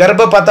ಅದನ್ನು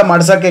ಗರ್ಭಪಾತ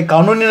ಮಾಡಿಸೋಕ್ಕೆ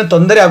ಕಾನೂನಿನ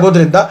ತೊಂದರೆ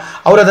ಆಗೋದ್ರಿಂದ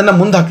ಅವರು ಅದನ್ನು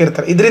ಮುಂದೆ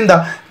ಹಾಕಿರ್ತಾರೆ. ಇದರಿಂದ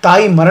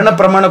ತಾಯಿ ಮರಣ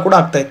ಪ್ರಮಾಣ ಕೂಡ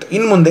ಆಗ್ತಾ ಇತ್ತು.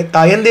 ಇನ್ನು ಮುಂದೆ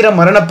ತಾಯಂದಿರ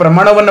ಮರಣ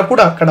ಪ್ರಮಾಣವನ್ನು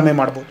ಕೂಡ ಕಡಿಮೆ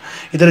ಮಾಡ್ಬೋದು.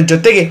 ಇದರ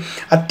ಜೊತೆಗೆ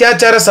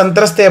ಅತ್ಯಾಚಾರ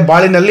ಸಂತ್ರಸ್ತೆಯ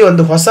ಬಾಳಿನಲ್ಲಿ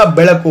ಒಂದು ಹೊಸ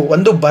ಬೆಳಕು,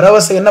 ಒಂದು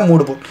ಭರವಸೆಯನ್ನು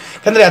ಮೂಡ್ಬೋದು.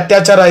 ಯಾಕಂದರೆ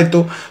ಅತ್ಯಾಚಾರ ಆಯಿತು,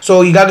 ಸೊ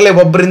ಈಗಾಗಲೇ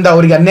ಒಬ್ಬರಿಂದ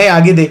ಅವರಿಗೆ ಅನ್ಯಾಯ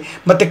ಆಗಿದೆ,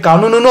 ಮತ್ತು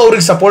ಕಾನೂನು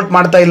ಅವ್ರಿಗೆ ಸಪೋರ್ಟ್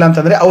ಮಾಡ್ತಾ ಇಲ್ಲ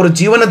ಅಂತಂದರೆ ಅವ್ರ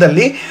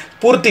ಜೀವನದಲ್ಲಿ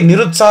ಪೂರ್ತಿ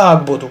ನಿರುತ್ಸಾಹ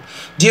ಆಗ್ಬೋದು,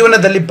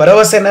 ಜೀವನದಲ್ಲಿ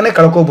ಭರವಸೆಯನ್ನೇ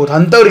ಕಳ್ಕೋಬೋದು.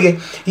 ಅಂಥವ್ರಿಗೆ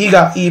ಈಗ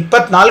ಈ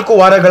 24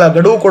 ವಾರಗಳ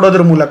ಗಡುವು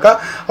ಕೊಡೋದ್ರ ಮೂಲಕ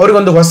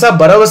ಅವ್ರಿಗೊಂದು ಹೊಸ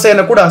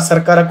ಭರವಸೆಯನ್ನು ಕೂಡ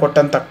ಸರ್ಕಾರ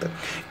ಕೊಟ್ಟಂತಾಗ್ತದೆ.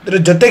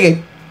 ಇದ್ರ ಜೊತೆಗೆ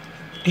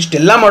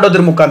ಇಷ್ಟೆಲ್ಲ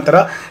ಮಾಡೋದ್ರ ಮುಖಾಂತರ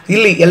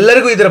ಇಲ್ಲಿ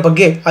ಎಲ್ಲರಿಗೂ ಇದರ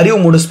ಬಗ್ಗೆ ಅರಿವು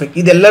ಮೂಡಿಸ್ಬೇಕು.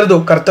 ಇದೆಲ್ಲರದು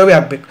ಕರ್ತವ್ಯ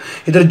ಆಗಬೇಕು.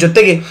 ಇದರ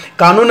ಜೊತೆಗೆ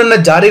ಕಾನೂನನ್ನು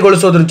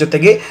ಜಾರಿಗೊಳಿಸೋದ್ರ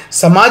ಜೊತೆಗೆ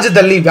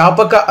ಸಮಾಜದಲ್ಲಿ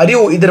ವ್ಯಾಪಕ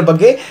ಅರಿವು ಇದರ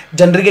ಬಗ್ಗೆ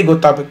ಜನರಿಗೆ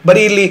ಗೊತ್ತಾಗಬೇಕು.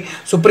 ಬರೀ ಇಲ್ಲಿ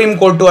ಸುಪ್ರೀಂ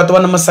ಕೋರ್ಟು ಅಥವಾ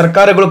ನಮ್ಮ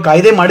ಸರ್ಕಾರಗಳು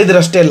ಕಾಯ್ದೆ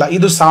ಮಾಡಿದ್ರಷ್ಟೇ ಅಲ್ಲ,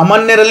 ಇದು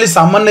ಸಾಮಾನ್ಯರಲ್ಲಿ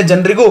ಸಾಮಾನ್ಯ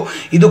ಜನರಿಗೂ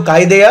ಇದು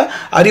ಕಾಯ್ದೆಯ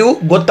ಅರಿವು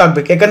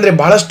ಗೊತ್ತಾಗಬೇಕು. ಯಾಕಂದರೆ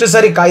ಬಹಳಷ್ಟು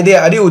ಸಾರಿ ಕಾಯ್ದೆಯ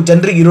ಅರಿವು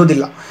ಜನರಿಗೆ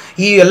ಇರೋದಿಲ್ಲ.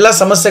 ಈ ಎಲ್ಲ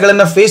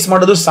ಸಮಸ್ಯೆಗಳನ್ನು ಫೇಸ್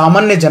ಮಾಡೋದು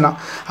ಸಾಮಾನ್ಯ ಜನ,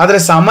 ಆದರೆ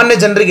ಸಾಮಾನ್ಯ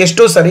ಜನರಿಗೆ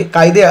ಎಷ್ಟೋ ಸರಿ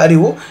ಕಾಯ್ದೆಯ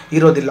ಅರಿವು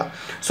ಇರೋದಿಲ್ಲ.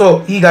 ಸೊ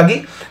ಹೀಗಾಗಿ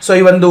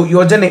ಈ ಒಂದು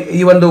ಯೋಜನೆ,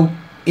 ಈ ಒಂದು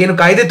ಏನು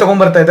ಕಾಯ್ದೆ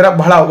ತೊಗೊಂಬರ್ತಾ ಇದ್ದಾರೆ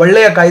ಬಹಳ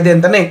ಒಳ್ಳೆಯ ಕಾಯ್ದೆ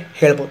ಅಂತಲೇ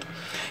ಹೇಳ್ಬೋದು.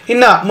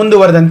 ಇನ್ನು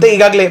ಮುಂದುವರೆದಂತೆ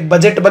ಈಗಾಗಲೇ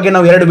ಬಜೆಟ್ ಬಗ್ಗೆ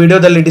ನಾವು 2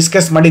 ವಿಡಿಯೋದಲ್ಲಿ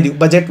ಡಿಸ್ಕಸ್ ಮಾಡಿದ್ದೀವಿ,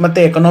 ಬಜೆಟ್ ಮತ್ತು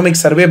ಎಕನಾಮಿಕ್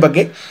ಸರ್ವೆ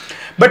ಬಗ್ಗೆ.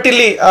 ಬಟ್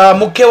ಇಲ್ಲಿ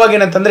ಮುಖ್ಯವಾಗಿ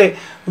ಏನಂತಂದರೆ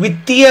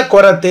ವಿತ್ತೀಯ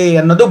ಕೊರತೆ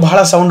ಅನ್ನೋದು ಬಹಳ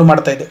ಸೌಂಡ್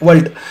ಮಾಡ್ತಾ ಇದೆ.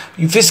 ವರ್ಲ್ಡ್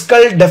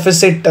ಫಿಸ್ಕಲ್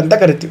ಡೆಫಿಸಿಟ್ ಅಂತ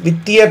ಕರಿತೀವಿ.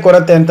 ವಿತ್ತೀಯ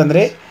ಕೊರತೆ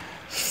ಅಂತಂದರೆ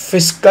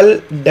fiscal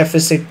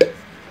deficit.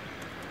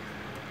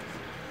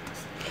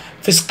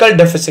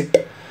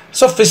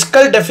 So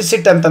fiscal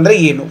deficit ಅಂತಂದರೆ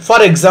ಏನು?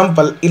 ಫಾರ್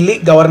ಎಕ್ಸಾಂಪಲ್ ಇಲ್ಲಿ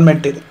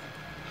ಗವರ್ಮೆಂಟ್ ಇದೆ.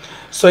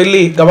 ಸೊ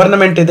ಇಲ್ಲಿ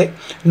ಗವರ್ನಮೆಂಟ್ ಇದೆ,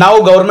 ನಾವು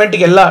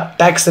ಗೌರ್ಮೆಂಟಿಗೆ ಎಲ್ಲ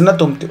ಟ್ಯಾಕ್ಸನ್ನು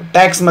ತುಂಬ್ತೀವಿ.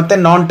 ಟ್ಯಾಕ್ಸ್ ಮತ್ತು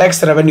ನಾನ್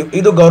ಟ್ಯಾಕ್ಸ್ ರೆವೆನ್ಯೂ,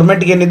 ಇದು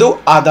ಗೌರ್ಮೆಂಟ್ಗೆ ಏನಿದು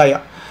ಆದಾಯ.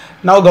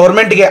 ನಾವು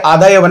ಗೌರ್ಮೆಂಟ್ಗೆ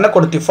ಆದಾಯವನ್ನು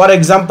ಕೊಡ್ತೀವಿ. ಫಾರ್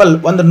ಎಕ್ಸಾಂಪಲ್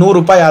ಒಂದು 100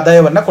 ರೂಪಾಯಿ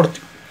ಆದಾಯವನ್ನು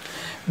ಕೊಡ್ತೀವಿ.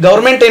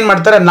 ಗೌರ್ಮೆಂಟ್ ಏನು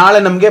ಮಾಡ್ತಾರೆ,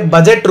 ನಾಳೆ ನಮಗೆ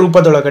ಬಜೆಟ್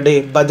ರೂಪದೊಳಗಡೆ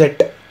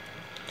ಬಜೆಟ್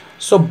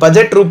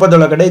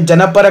ರೂಪದೊಳಗಡೆ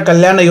ಜನಪರ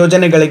ಕಲ್ಯಾಣ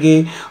ಯೋಜನೆಗಳಿಗೆ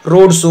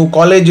roads,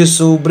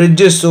 colleges,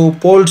 bridges,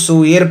 ports,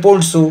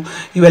 airports,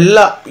 ಇವೆಲ್ಲ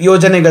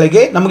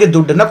ಯೋಜನೆಗಳಿಗೆ ನಮಗೆ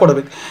ದುಡ್ಡನ್ನು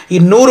ಕೊಡಬೇಕು. ಈ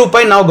 100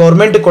 ರೂಪಾಯಿ ನಾವು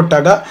ಗೌರ್ಮೆಂಟಿಗೆ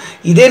ಕೊಟ್ಟಾಗ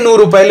ಇದೇ 100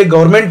 ರೂಪಾಯಲ್ಲಿ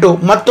ಗೌರ್ಮೆಂಟು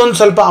ಮತ್ತೊಂದು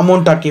ಸ್ವಲ್ಪ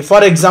ಅಮೌಂಟ್ ಹಾಕಿ,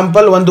 ಫಾರ್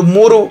ಎಕ್ಸಾಂಪಲ್ ಒಂದು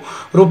 3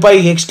 ರೂಪಾಯಿ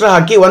ಎಕ್ಸ್ಟ್ರಾ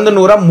ಹಾಕಿ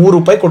 103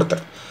 ರೂಪಾಯಿ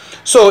ಕೊಡ್ತಾರೆ.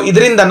 ಸೊ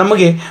ಇದರಿಂದ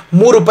ನಮಗೆ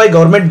 3 ರೂಪಾಯಿ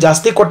ಗೌರ್ಮೆಂಟ್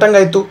ಜಾಸ್ತಿ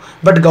ಕೊಟ್ಟಂಗಾಯಿತು.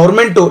 ಬಟ್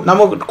ಗೌರ್ಮೆಂಟು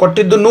ನಮಗೆ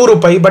ಕೊಟ್ಟಿದ್ದು 100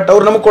 ರೂಪಾಯಿ, ಬಟ್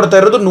ಅವ್ರು ನಮಗೆ ಕೊಡ್ತಾ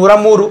ಇರೋದು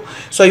 103.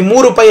 ಸೊ ಈ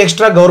 3 ರೂಪಾಯಿ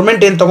ಎಕ್ಸ್ಟ್ರಾ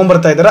ಗೌರ್ಮೆಂಟ್ ಏನು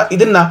ತೊಗೊಂಬರ್ತಾ ಇದ್ದಾರೆ,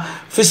 ಇದನ್ನು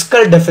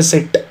ಫಿಸ್ಕಲ್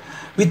ಡೆಫಿಸಿಟ್,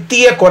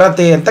 ವಿತ್ತೀಯ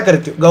ಕೊರತೆ ಅಂತ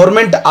ಕರಿತೀವಿ.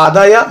 ಗೌರ್ಮೆಂಟ್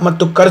ಆದಾಯ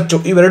ಮತ್ತು ಖರ್ಚು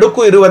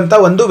ಇವೆರಡಕ್ಕೂ ಇರುವಂಥ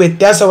ಒಂದು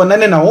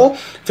ವ್ಯತ್ಯಾಸವನ್ನೇ ನಾವು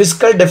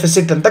ಫಿಸ್ಕಲ್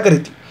ಡೆಫಿಸಿಟ್ ಅಂತ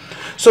ಕರಿತೀವಿ.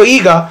 ಸೊ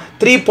ಈಗ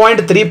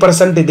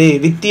 3.3% ಇದೆ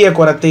ವಿತ್ತೀಯ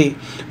ಕೊರತೆ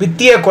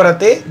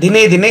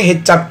ದಿನೇ ದಿನೇ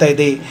ಹೆಚ್ಚಾಗ್ತಾ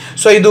ಇದೆ.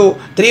 ಸೊ ಇದು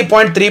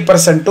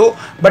 3.3%,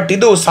 ಬಟ್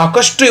ಇದು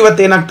ಸಾಕಷ್ಟು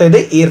ಇವತ್ತೇನಾಗ್ತಾ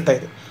ಇದೆ, ಏರ್ತಾ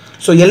ಇದೆ.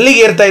 ಸೊ ಎಲ್ಲಿಗೆ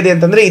ಏರ್ತಾ ಇದೆ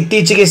ಅಂತಂದರೆ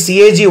ಇತ್ತೀಚೆಗೆ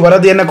CAG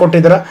ವರದಿಯನ್ನು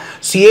ಕೊಟ್ಟಿದ್ದಾರೆ.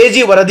 CAG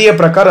ವರದಿಯ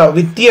ಪ್ರಕಾರ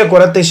ವಿತ್ತೀಯ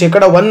ಕೊರತೆ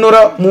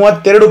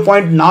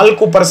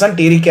 132.4%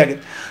 ಏರಿಕೆ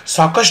ಆಗಿದೆ.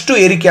 ಸಾಕಷ್ಟು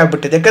ಏರಿಕೆ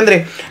ಆಗಿಬಿಟ್ಟಿದೆ. ಯಾಕಂದರೆ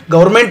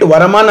ಗೌರ್ಮೆಂಟ್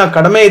ವರಮಾನ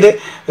ಕಡಿಮೆ ಇದೆ,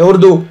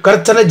 ಅವ್ರದ್ದು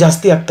ಖರ್ಚನೇ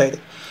ಜಾಸ್ತಿ ಆಗ್ತಾ ಇದೆ.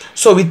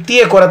 ಸೊ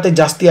ವಿತ್ತೀಯ ಕೊರತೆ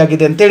ಜಾಸ್ತಿ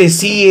ಆಗಿದೆ ಅಂತೇಳಿ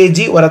CAG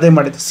ವರದಿ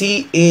ಮಾಡಿದೆ.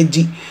 CAG,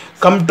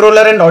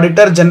 controller and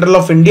auditor general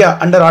of India,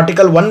 under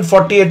article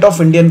 148 of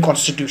Indian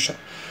constitution.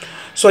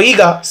 So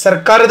ಈಗ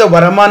ಸರ್ಕಾರದ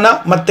ವರಮಾನ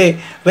ಮತ್ತು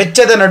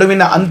ವೆಚ್ಚದ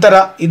ನಡುವಿನ ಅಂತರ,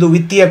 ಇದು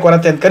ವಿತ್ತೀಯ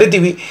ಕೊರತೆ ಅಂತ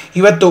ಕರಿತೀವಿ.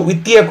 ಇವತ್ತು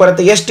ವಿತ್ತೀಯ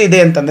ಕೊರತೆ ಎಷ್ಟಿದೆ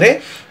ಅಂತಂದರೆ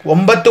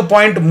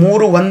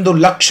 9.31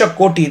 ಲಕ್ಷ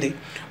ಕೋಟಿ ಇದೆ.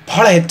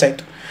 ಬಹಳ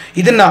ಹೆಚ್ಚಾಯಿತು.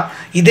 ಇದನ್ನು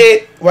ಇದೇ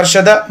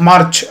ವರ್ಷದ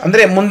ಮಾರ್ಚ್,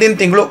 ಅಂದರೆ ಮುಂದಿನ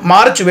ತಿಂಗಳು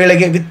ಮಾರ್ಚ್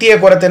ವೇಳೆಗೆ ವಿತ್ತೀಯ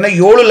ಕೊರತೆಯನ್ನು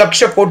 7 ಲಕ್ಷ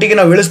ಕೋಟಿಗೆ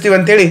ನಾವು ಇಳಿಸ್ತೀವಿ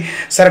ಅಂತೇಳಿ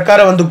ಸರ್ಕಾರ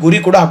ಒಂದು ಗುರಿ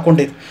ಕೂಡ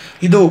ಹಾಕ್ಕೊಂಡಿದೆ.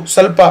 ಇದು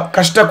ಸ್ವಲ್ಪ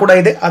ಕಷ್ಟ ಕೂಡ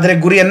ಇದೆ, ಆದರೆ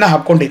ಗುರಿಯನ್ನು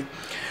ಹಾಕ್ಕೊಂಡಿದೆ.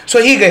 ಸೊ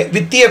ಹೀಗೆ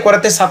ವಿತ್ತೀಯ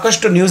ಕೊರತೆ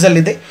ಸಾಕಷ್ಟು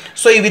ನ್ಯೂಸಲ್ಲಿದೆ.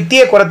 ಸೊ ಈ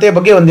ವಿತ್ತೀಯ ಕೊರತೆಯ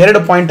ಬಗ್ಗೆ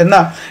 1-2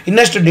 ಪಾಯಿಂಟನ್ನು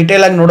ಇನ್ನಷ್ಟು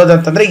ಡೀಟೇಲ್ ಆಗಿ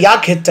ನೋಡೋದಂತಂದರೆ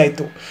ಯಾಕೆ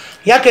ಹೆಚ್ಚಾಯಿತು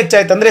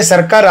ಅಂದರೆ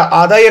ಸರ್ಕಾರ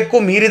ಆದಾಯಕ್ಕೂ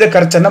ಮೀರಿದ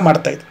ಖರ್ಚನ್ನು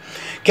ಮಾಡ್ತಾಯಿದೆ.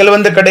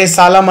 ಕೆಲವೊಂದು ಕಡೆ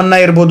ಸಾಲ ಮನ್ನಾ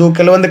ಇರ್ಬೋದು,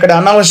 ಕೆಲವೊಂದು ಕಡೆ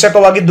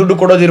ಅನಾವಶ್ಯಕವಾಗಿ ದುಡ್ಡು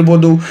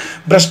ಕೊಡೋದಿರ್ಬೋದು,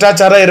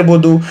 ಭ್ರಷ್ಟಾಚಾರ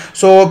ಇರ್ಬೋದು,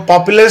 ಸೊ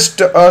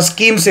ಪಾಪ್ಯುಲಿಸ್ಟ್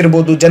ಸ್ಕೀಮ್ಸ್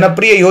ಇರ್ಬೋದು,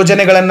 ಜನಪ್ರಿಯ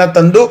ಯೋಜನೆಗಳನ್ನು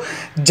ತಂದು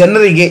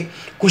ಜನರಿಗೆ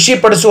ಖುಷಿ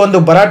ಪಡಿಸುವ ಒಂದು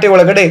ಭರಾಟೆ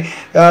ಒಳಗಡೆ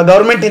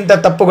ಗೌರ್ಮೆಂಟ್ ಇಂಥ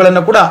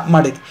ತಪ್ಪುಗಳನ್ನು ಕೂಡ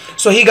ಮಾಡಿದೆ.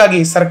 ಸೊ ಹೀಗಾಗಿ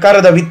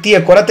ಸರ್ಕಾರದ ವಿತ್ತೀಯ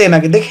ಕೊರತೆ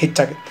ಏನಾಗಿದೆ,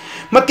 ಹೆಚ್ಚಾಗಿದೆ.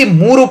 ಮತ್ತು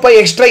 3 ರೂಪಾಯಿ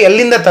ಎಕ್ಸ್ಟ್ರಾ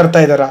ಎಲ್ಲಿಂದ ತರ್ತಾ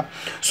ಇದ್ದಾರಾ?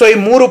 ಸೊ ಈ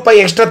 3 ರೂಪಾಯಿ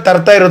ಎಕ್ಸ್ಟ್ರಾ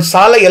ತರ್ತಾ ಇರೋದು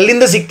ಸಾಲ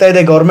ಎಲ್ಲಿಂದ ಸಿಗ್ತಾ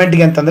ಇದೆ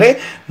ಗೌರ್ಮೆಂಟ್ಗೆ ಅಂತಂದರೆ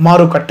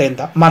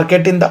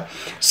ಮಾರ್ಕೆಟಿಂದ,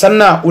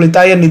 ಸಣ್ಣ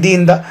ಉಳಿತಾಯ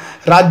ನಿಧಿಯಿಂದ,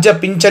 ರಾಜ್ಯ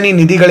ಪಿಂಚಣಿ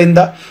ನಿಧಿಗಳಿಂದ,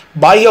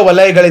 ಬಾಹ್ಯ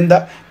ವಲಯಗಳಿಂದ,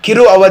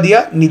 ಕಿರು ಅವಧಿಯ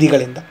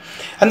ನಿಧಿಗಳಿಂದ.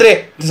 ಅಂದರೆ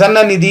ಸಣ್ಣ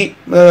ನಿಧಿ,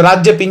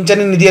 ರಾಜ್ಯ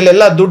ಪಿಂಚಣಿ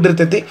ನಿಧಿಯಲ್ಲೆಲ್ಲ ದುಡ್ಡು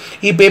ಇರ್ತೈತಿ.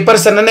 ಈ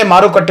ಪೇಪರ್ಸನ್ನೇ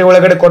ಮಾರುಕಟ್ಟೆ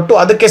ಒಳಗಡೆ ಕೊಟ್ಟು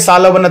ಅದಕ್ಕೆ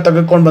ಸಾಲವನ್ನು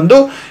ತೆಗೆದುಕೊಂಡು ಬಂದು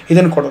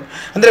ಇದನ್ನು ಕೊಡೋದು.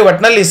 ಅಂದರೆ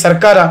ಒಟ್ಟಿನಲ್ಲಿ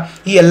ಸರ್ಕಾರ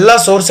ಈ ಎಲ್ಲ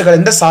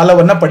ಸೋರ್ಸ್ಗಳಿಂದ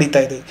ಸಾಲವನ್ನು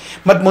ಪಡಿತಾ ಇದೆ.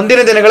 ಮತ್ತು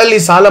ಮುಂದಿನ ದಿನಗಳಲ್ಲಿ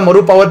ಸಾಲ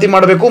ಮರುಪಾವತಿ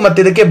ಮಾಡಬೇಕು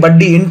ಮತ್ತು ಇದಕ್ಕೆ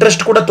ಬಡ್ಡಿ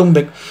ಇಂಟ್ರೆಸ್ಟ್ ಕೂಡ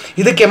ತುಂಬಬೇಕು.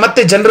 ಇದಕ್ಕೆ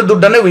ಮತ್ತೆ ಜನರ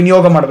ದುಡ್ಡನ್ನು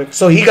ವಿನಿಯೋಗ ಮಾಡಬೇಕು.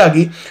 ಸೊ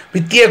ಹೀಗಾಗಿ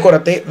ವಿತ್ತೀಯ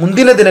ಕೊರತೆ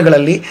ಮುಂದಿನ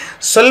ದಿನಗಳಲ್ಲಿ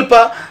ಸ್ವಲ್ಪ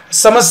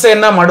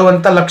ಸಮಸ್ಯೆಯನ್ನು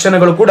ಮಾಡುವಂಥ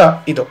ಲಕ್ಷಣಗಳು ಕೂಡ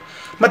ಇದು.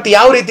 ಮತ್ತು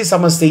ಯಾವ ರೀತಿ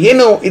ಸಮಸ್ಯೆ,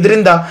 ಏನು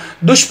ಇದರಿಂದ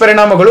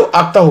ದುಷ್ಪರಿಣಾಮಗಳು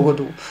ಆಗ್ತಾ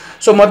ಹೋಗೋದು.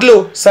 ಸೊ ಮೊದಲು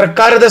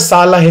ಸರ್ಕಾರದ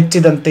ಸಾಲ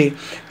ಹೆಚ್ಚಿದಂತೆ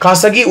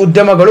ಖಾಸಗಿ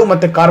ಉದ್ಯಮಗಳು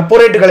ಮತ್ತು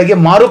ಕಾರ್ಪೊರೇಟ್ಗಳಿಗೆ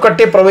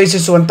ಮಾರುಕಟ್ಟೆ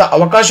ಪ್ರವೇಶಿಸುವಂಥ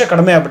ಅವಕಾಶ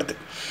ಕಡಿಮೆ ಆಗ್ಬಿಡುತ್ತೆ.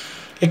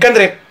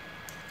 ಯಾಕಂದರೆ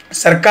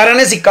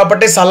ಸರ್ಕಾರನೇ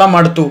ಸಿಕ್ಕಾಪಟ್ಟೆ ಸಾಲ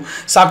ಮಾಡ್ತು,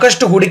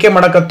 ಸಾಕಷ್ಟು ಹೂಡಿಕೆ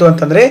ಮಾಡಕತ್ತು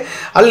ಅಂತಂದರೆ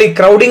ಅಲ್ಲಿ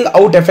ಕ್ರೌಡಿಂಗ್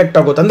ಔಟ್ ಎಫೆಕ್ಟ್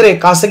ಆಗೋದು. ಅಂದರೆ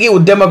ಖಾಸಗಿ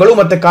ಉದ್ಯಮಗಳು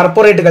ಮತ್ತು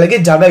ಕಾರ್ಪೊರೇಟ್ಗಳಿಗೆ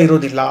ಜಾಗ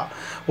ಇರೋದಿಲ್ಲ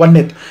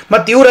ಒಂದೇದು.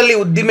 ಮತ್ತು ಇವರಲ್ಲಿ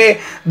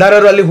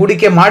ಉದ್ದಿಮೆದಾರರು ಅಲ್ಲಿ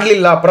ಹೂಡಿಕೆ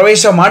ಮಾಡಲಿಲ್ಲ,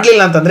 ಪ್ರವೇಶ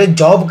ಮಾಡಲಿಲ್ಲ ಅಂತಂದರೆ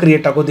ಜಾಬ್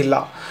ಕ್ರಿಯೇಟ್ ಆಗೋದಿಲ್ಲ.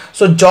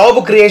 ಸೊ ಜಾಬ್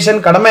ಕ್ರಿಯೇಷನ್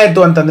ಕಡಿಮೆ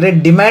ಆಯಿತು ಅಂತಂದರೆ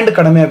ಡಿಮ್ಯಾಂಡ್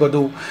ಕಡಿಮೆ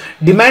ಆಗೋದು.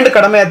 ಡಿಮ್ಯಾಂಡ್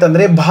ಕಡಿಮೆ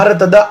ಆಯ್ತಂದರೆ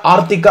ಭಾರತದ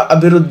ಆರ್ಥಿಕ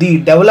ಅಭಿವೃದ್ಧಿ,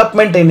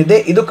 ಡೆವಲಪ್ಮೆಂಟ್ ಏನಿದೆ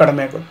ಇದು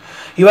ಕಡಿಮೆ ಆಗೋದು.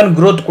 ಈವನ್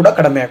ಗ್ರೋತ್ ಕೂಡ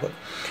ಕಡಿಮೆ ಆಗೋದು.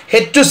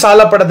 ಹೆಚ್ಚು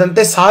ಸಾಲ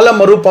ಪಡೆದಂತೆ ಸಾಲ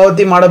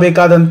ಮರುಪಾವತಿ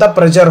ಮಾಡಬೇಕಾದಂಥ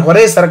ಪ್ರೆಷರ್,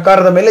 ಹೊರೆ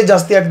ಸರ್ಕಾರದ ಮೇಲೆ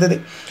ಜಾಸ್ತಿ ಆಗ್ತದೆ.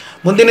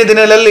 ಮುಂದಿನ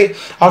ದಿನಗಳಲ್ಲಿ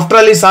ಆಫ್ಟರ್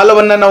ಆಲ್ ಈ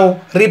ಸಾಲವನ್ನು ನಾವು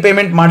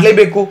ರೀಪೇಮೆಂಟ್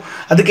ಮಾಡಲೇಬೇಕು,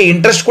 ಅದಕ್ಕೆ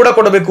ಇಂಟ್ರೆಸ್ಟ್ ಕೂಡ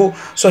ಕೊಡಬೇಕು.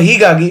 ಸೊ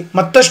ಹೀಗಾಗಿ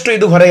ಮತ್ತಷ್ಟು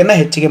ಇದು ಹೊರೆಯನ್ನು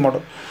ಹೆಚ್ಚಿಗೆ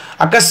ಮಾಡೋದು.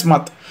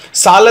 ಅಕಸ್ಮಾತ್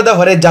ಸಾಲದ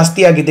ಹೊರೆ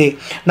ಜಾಸ್ತಿ ಆಗಿದೆ,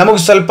 ನಮಗೆ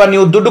ಸ್ವಲ್ಪ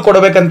ನೀವು ದುಡ್ಡು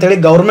ಕೊಡಬೇಕಂತೇಳಿ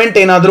ಗೌರ್ಮೆಂಟ್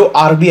ಏನಾದರೂ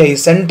RBI,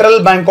 central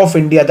bank of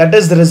India, that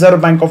is reserve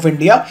bank of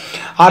India,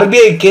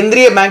 RBI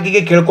ಕೇಂದ್ರೀಯ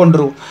ಬ್ಯಾಂಕಿಗೆ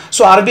ಕೇಳ್ಕೊಂಡ್ರು.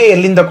 ಸೊ RBI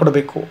ಎಲ್ಲಿಂದ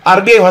ಕೊಡಬೇಕು?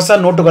 RBI ಹೊಸ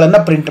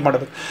ನೋಟುಗಳನ್ನು ಪ್ರಿಂಟ್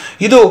ಮಾಡಬೇಕು.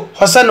 ಇದು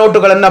ಹೊಸ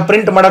ನೋಟುಗಳನ್ನು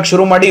ಪ್ರಿಂಟ್ ಮಾಡೋಕ್ಕೆ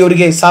ಶುರು ಮಾಡಿ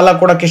ಇವರಿಗೆ ಸಾಲ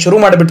ಕೊಡೋಕ್ಕೆ ಶುರು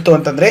ಮಾಡಿಬಿಡ್ತು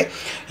ಅಂತಂದರೆ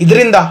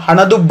ಇದರಿಂದ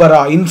ಹಣದುಬ್ಬರ,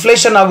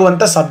 ಇನ್ಫ್ಲೇಷನ್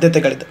ಆಗುವಂಥ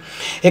ಸಾಧ್ಯತೆಗಳಿದೆ.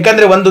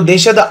 ಯಾಕಂದರೆ ಒಂದು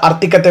ದೇಶದ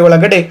ಆರ್ಥಿಕತೆ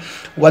ಒಳಗಡೆ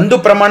ಒಂದು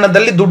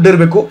ಪ್ರಮಾಣದಲ್ಲಿ ದುಡ್ಡು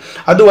ಇರಬೇಕು,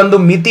 ಅದು ಒಂದು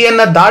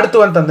ಮಿತಿಯನ್ನು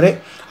ದಾಟ್ತು ಅಂತಂದರೆ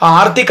ಆ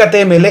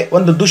ಆರ್ಥಿಕತೆಯ ಮೇಲೆ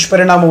ಒಂದು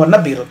ದುಷ್ಪರಿಣಾಮವನ್ನು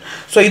ಬೀರೋದು.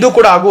 ಸೊ ಇದು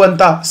ಕೂಡ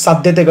ಆಗುವಂಥ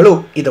ಸಾಧ್ಯತೆಗಳು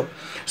ಇದು.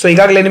 ಸೊ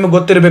ಈಗಾಗಲೇ ನಿಮಗೆ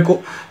ಗೊತ್ತಿರಬೇಕು,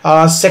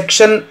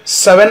 ಸೆಕ್ಷನ್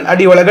 7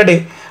 ಅಡಿ ಒಳಗಡೆ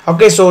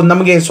ಓಕೆ, ಸೊ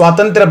ನಮಗೆ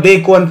ಸ್ವಾತಂತ್ರ್ಯ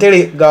ಬೇಕು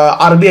ಅಂತೇಳಿ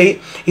RBI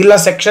ಇಲ್ಲ,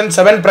 ಸೆಕ್ಷನ್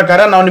 7 ಪ್ರಕಾರ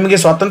ನಾವು ನಿಮಗೆ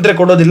ಸ್ವಾತಂತ್ರ್ಯ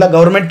ಕೊಡೋದಿಲ್ಲ,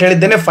 ಗೌರ್ಮೆಂಟ್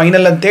ಹೇಳಿದ್ದೇನೆ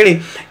ಫೈನಲ್ ಅಂತೇಳಿ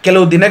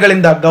ಕೆಲವು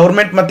ದಿನಗಳಿಂದ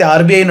ಗೌರ್ಮೆಂಟ್ ಮತ್ತು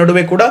RBI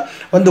ನಡುವೆ ಕೂಡ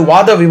ಒಂದು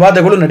ವಾದ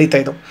ವಿವಾದಗಳು ನಡೀತಾ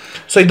ಇದ್ದವು.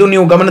 ಸೊ ಇದು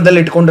ನೀವು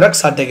ಗಮನದಲ್ಲಿ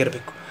ಇಟ್ಕೊಂಡಿರೋಕ್ಕೆ ಸಾಧ್ಯ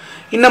ಆಗಿರಬೇಕು.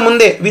 ಇನ್ನು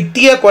ಮುಂದೆ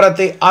ವಿತ್ತೀಯ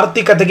ಕೊರತೆ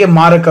ಆರ್ಥಿಕತೆಗೆ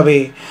ಮಾರಕವೇ?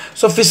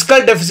 So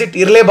fiscal deficit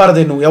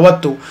ಇರಲೇಬಾರ್ದೇನು?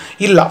 ಯಾವತ್ತು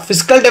ಇಲ್ಲ,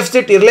 ಫಿಸ್ಕಲ್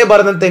ಡೆಫಿಸಿಟ್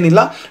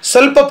ಇರಲೇಬಾರ್ದಂತೇನಿಲ್ಲ,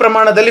 ಸ್ವಲ್ಪ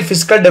ಪ್ರಮಾಣದಲ್ಲಿ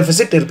ಫಿಸ್ಕಲ್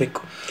ಡೆಫಿಸಿಟ್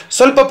ಇರಬೇಕು.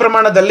 ಸ್ವಲ್ಪ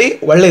ಪ್ರಮಾಣದಲ್ಲಿ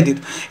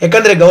ಒಳ್ಳೇದಿದೆ.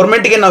 ಯಾಕಂದರೆ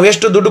ಗೌರ್ಮೆಂಟ್ಗೆ ನಾವು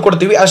ಎಷ್ಟು ದುಡ್ಡು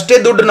ಕೊಡ್ತೀವಿ ಅಷ್ಟೇ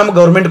ದುಡ್ಡು ನಮಗೆ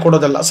ಗೌರ್ಮೆಂಟ್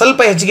ಕೊಡೋದಲ್ಲ,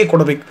 ಸ್ವಲ್ಪ ಹೆಚ್ಚಿಗೆ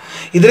ಕೊಡಬೇಕು.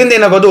 ಇದರಿಂದ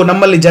ಏನಾಗೋದು,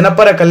 ನಮ್ಮಲ್ಲಿ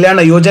ಜನಪರ ಕಲ್ಯಾಣ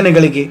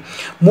ಯೋಜನೆಗಳಿಗೆ,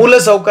 ಮೂಲ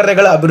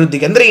ಸೌಕರ್ಯಗಳ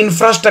ಅಭಿವೃದ್ಧಿಗೆ ಅಂದರೆ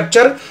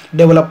infrastructure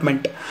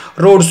development,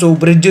 roads,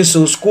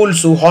 bridges,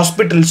 schools,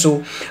 hospitals,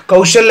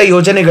 ಕೌಶಲ್ಯ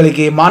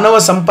ಯೋಜನೆಗಳಿಗೆ, ಮಾನವ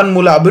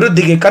ಸಂಪನ್ಮೂಲ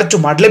ಅಭಿವೃದ್ಧಿಗೆ ಖರ್ಚು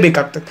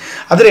ಮಾಡಲೇಬೇಕಾಗ್ತದೆ.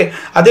 ಆದರೆ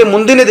ಅದೇ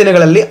ಮುಂದಿನ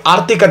ದಿನಗಳಲ್ಲಿ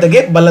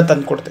ಆರ್ಥಿಕತೆಗೆ ಬಲ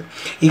ತಂದು ಕೊಡ್ತದೆ.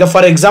 ಈಗ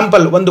ಫಾರ್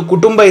ಎಕ್ಸಾಂಪಲ್ ಒಂದು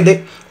ಕುಟುಂಬ ಇದೆ,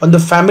 ಒಂದು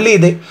ಫ್ಯಾಮಿಲಿ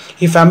ಇದೆ.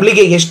 ಈ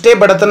ಫ್ಯಾಮಿಲಿಗೆ ಎಷ್ಟೇ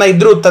ಬಡತನ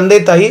ಇದ್ದರೂ ತಂದೆ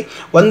ತಾಯಿ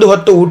ಒಂದು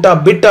ಹೊತ್ತು ಊಟ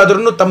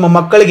ಬಿಟ್ಟಾದ್ರೂ ತಮ್ಮ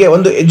ಮಕ್ಕಳಿಗೆ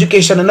ಒಂದು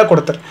ಎಜುಕೇಷನನ್ನು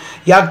ಕೊಡ್ತಾರೆ.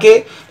 ಯಾಕೆ?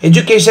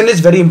 Education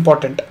is very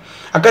important.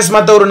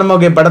 ಅಕಸ್ಮಾತ್ ಅವರು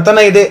ನಮಗೆ ಬಡತನ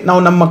ಇದೆ, ನಾವು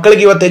ನಮ್ಮ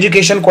ಮಕ್ಕಳಿಗೆ ಇವತ್ತು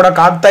ಎಜುಕೇಷನ್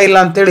ಕೊಡೋಕೆ ಆಗ್ತಾ ಇಲ್ಲ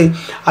ಅಂತೇಳಿ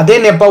ಅದೇ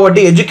ನೆಪ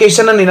ಒಡ್ಡಿ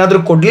ಎಜುಕೇಷನನ್ನು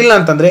ಏನಾದರೂ ಕೊಡಲಿಲ್ಲ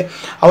ಅಂತಂದರೆ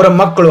ಅವರ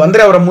ಮಕ್ಕಳು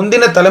ಅಂದರೆ ಅವರ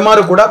ಮುಂದಿನ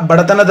ತಲೆಮಾರು ಕೂಡ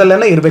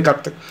ಬಡತನದಲ್ಲೇ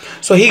ಇರಬೇಕಾಗ್ತದೆ.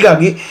 ಸೊ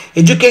ಹೀಗಾಗಿ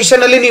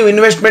ಎಜುಕೇಷನಲ್ಲಿ ನೀವು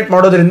ಇನ್ವೆಸ್ಟ್ಮೆಂಟ್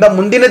ಮಾಡೋದ್ರಿಂದ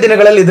ಮುಂದಿನ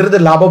ದಿನಗಳಲ್ಲಿ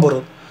ಇದರದ್ದು ಲಾಭ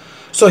ಬರೋದು.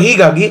 ಸೊ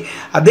ಹೀಗಾಗಿ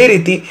ಅದೇ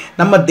ರೀತಿ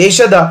ನಮ್ಮ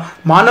ದೇಶದ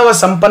ಮಾನವ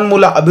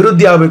ಸಂಪನ್ಮೂಲ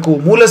ಅಭಿವೃದ್ಧಿ ಆಗಬೇಕು,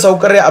 ಮೂಲ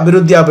ಸೌಕರ್ಯ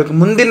ಅಭಿವೃದ್ಧಿ ಆಗಬೇಕು.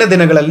 ಮುಂದಿನ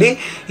ದಿನಗಳಲ್ಲಿ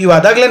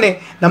ಇವಾದಾಗಲೇ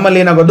ನಮ್ಮಲ್ಲಿ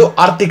ಏನಾಗೋದು,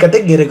 ಆರ್ಥಿಕತೆ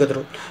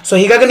ಗೆರೆಗದ್ರು. ಸೊ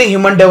ಹೀಗಾಗಿ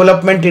human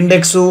development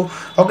index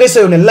okay, so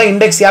ಇವನ್ನೆಲ್ಲ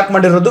ಇಂಡೆಕ್ಸ್ ಯಾಕೆ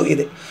ಮಾಡಿರೋದು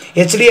ಇದೆ.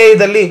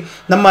 HDIದಲ್ಲಿ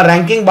ನಮ್ಮ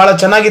ರ್ಯಾಂಕಿಂಗ್ ಭಾಳ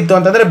ಚೆನ್ನಾಗಿತ್ತು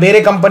ಅಂತಂದರೆ ಬೇರೆ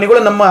ಕಂಪನಿಗಳು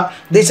ನಮ್ಮ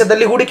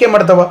ದೇಶದಲ್ಲಿ ಹೂಡಿಕೆ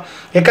ಮಾಡ್ತಾವೆ.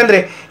 ಯಾಕಂದರೆ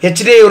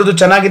HDI ಇವ್ರದ್ದು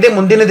ಚೆನ್ನಾಗಿದೆ,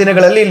 ಮುಂದಿನ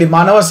ದಿನಗಳಲ್ಲಿ ಇಲ್ಲಿ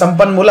ಮಾನವ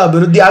ಸಂಪನ್ಮೂಲ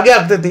ಅಭಿವೃದ್ಧಿ ಆಗೇ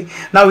ಆಗ್ತೈತಿ,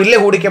 ನಾವು ಇಲ್ಲೇ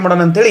ಹೂಡಿಕೆ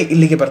ಮಾಡೋಣ ಅಂತೇಳಿ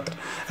ಇಲ್ಲಿಗೆ ಬರ್ತಾರೆ.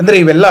 ಅಂದರೆ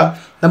ಇವೆಲ್ಲ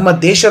ನಮ್ಮ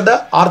ದೇಶದ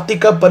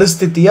ಆರ್ಥಿಕ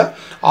ಪರಿಸ್ಥಿತಿಯ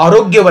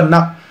ಆರೋಗ್ಯವನ್ನು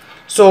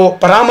ಸೊ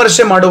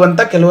ಪರಾಮರ್ಶೆ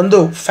ಮಾಡುವಂಥ ಕೆಲವೊಂದು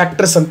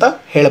ಫ್ಯಾಕ್ಟರ್ಸ್ ಅಂತ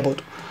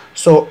ಹೇಳ್ಬೋದು.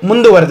 ಸೊ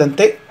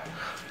ಮುಂದುವರೆದಂತೆ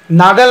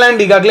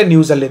ನಾಗಾಲ್ಯಾಂಡ್ ಈಗಾಗಲೇ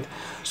ನ್ಯೂಸಲ್ಲಿದೆ.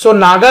 ಸೊ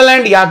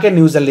ನಾಗಾಲ್ಯಾಂಡ್ ಯಾಕೆ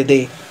ನ್ಯೂಸಲ್ಲಿದೆ?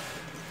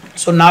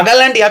 ಸೊ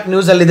ನಾಗಾಲ್ಯಾಂಡ್ ಯಾಕೆ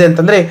ನ್ಯೂಸಲ್ಲಿದೆ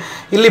ಅಂತಂದರೆ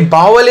ಇಲ್ಲಿ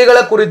ಬಾವಲಿಗಳ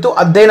ಕುರಿತು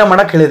ಅಧ್ಯಯನ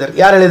ಮಾಡೋಕ್ಕೆ ಹೇಳಿದ್ದಾರೆ.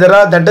 ಯಾರು ಹೇಳಿದಾರ?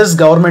 That is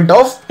government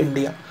of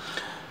India.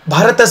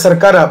 Bharat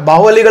ಸರ್ಕಾರ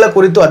ಬಾವಲಿಗಳ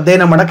ಕುರಿತು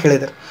ಅಧ್ಯಯನ ಮಾಡೋಕ್ಕೆ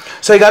ಹೇಳಿದ್ದಾರೆ.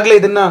 ಸೊ ಈಗಾಗಲೇ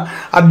ಇದನ್ನು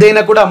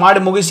ಅಧ್ಯಯನ ಕೂಡ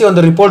ಮಾಡಿ ಮುಗಿಸಿ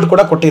ಒಂದು ರಿಪೋರ್ಟ್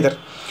ಕೂಡ ಕೊಟ್ಟಿದ್ದಾರೆ.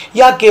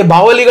 ಯಾಕೆ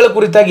ಬಾವಲಿಗಳ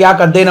ಕುರಿತಾಗಿ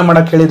ಯಾಕೆ ಅಧ್ಯಯನ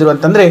ಮಾಡೋಕ್ಕೆ ಹೇಳಿದರು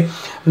ಅಂತಂದರೆ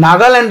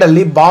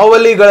ನಾಗಾಲ್ಯಾಂಡಲ್ಲಿ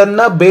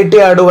ಬಾವಲಿಗಳನ್ನು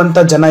ಬೇಟೆಯಾಡುವಂಥ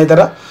ಜನ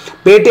ಇದ್ದಾರೆ,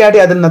 ಬೇಟೆಯಾಡಿ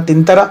ಅದನ್ನು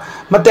ತಿಂತಾರೆ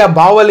ಮತ್ತು ಆ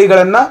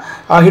ಬಾವಲಿಗಳನ್ನು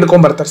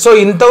ಹಿಡ್ಕೊಂಬರ್ತಾರೆ. ಸೊ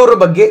ಇಂಥವ್ರ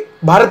ಬಗ್ಗೆ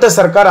ಭಾರತ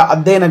ಸರ್ಕಾರ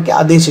ಅಧ್ಯಯನಕ್ಕೆ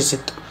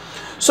ಆದೇಶಿಸಿತ್ತು.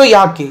 ಸೊ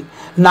ಯಾಕೆ?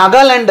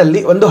 ನಾಗಾಲ್ಯಾಂಡಲ್ಲಿ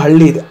ಒಂದು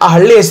ಹಳ್ಳಿ ಇದೆ, ಆ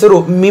ಹಳ್ಳಿ ಹೆಸರು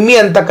ಮಿಮಿ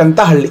ಅಂತಕ್ಕಂಥ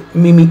ಹಳ್ಳಿ,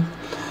 ಮಿಮಿ.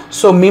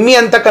 ಸೊ ಮಿಮಿ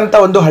ಅಂತಕ್ಕಂಥ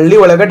ಒಂದು ಹಳ್ಳಿ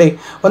ಒಳಗಡೆ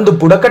ಒಂದು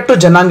ಬುಡಕಟ್ಟು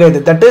ಜನಾಂಗ ಇದೆ,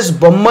 ದಟ್ ಈಸ್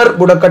ಬೊಮ್ಮರ್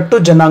ಬುಡಕಟ್ಟು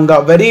ಜನಾಂಗ.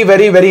 Very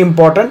very very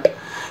important.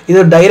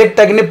 ಇದು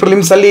ಡೈರೆಕ್ಟಾಗಿಯೇ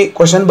ಪ್ರಿಲಿಮ್ಸಲ್ಲಿ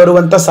ಕ್ವಶನ್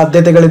ಬರುವಂಥ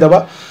ಸಾಧ್ಯತೆಗಳಿದಾವೆ.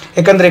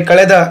 ಯಾಕಂದರೆ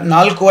ಕಳೆದ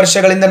 4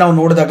 ವರ್ಷಗಳಿಂದ ನಾವು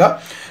ನೋಡಿದಾಗ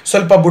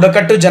ಸ್ವಲ್ಪ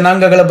ಬುಡಕಟ್ಟು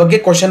ಜನಾಂಗಗಳ ಬಗ್ಗೆ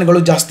ಕ್ವಶನ್ಗಳು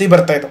ಜಾಸ್ತಿ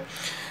ಬರ್ತಾ ಇದ್ದವು.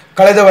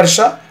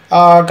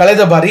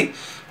 ಕಳೆದ ಬಾರಿ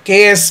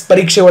KAS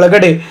ಪರೀಕ್ಷೆ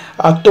ಒಳಗಡೆ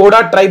ತೋಡಾ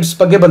ಟ್ರೈಬ್ಸ್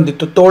ಬಗ್ಗೆ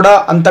ಬಂದಿತ್ತು. ತೋಡಾ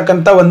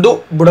ಅಂತಕ್ಕಂಥ ಒಂದು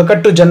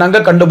ಬುಡಕಟ್ಟು ಜನಾಂಗ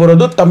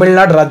ಕಂಡುಬರೋದು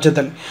ತಮಿಳುನಾಡು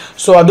ರಾಜ್ಯದಲ್ಲಿ.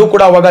 ಸೊ ಅದು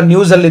ಕೂಡ ಅವಾಗ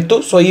ನ್ಯೂಸಲ್ಲಿತ್ತು.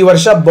 ಸೊ ಈ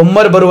ವರ್ಷ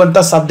ಬೊಮ್ಮರ್ ಬರುವಂಥ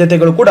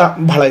ಸಾಧ್ಯತೆಗಳು ಕೂಡ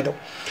ಬಹಳ ಇದ್ದವು.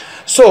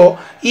 ಸೊ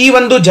ಈ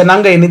ಒಂದು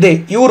ಜನಾಂಗ ಏನಿದೆ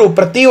ಇವರು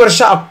ಪ್ರತಿ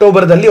ವರ್ಷ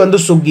ಅಕ್ಟೋಬರ್ದಲ್ಲಿ ಒಂದು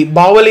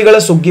ಬಾವಲಿಗಳ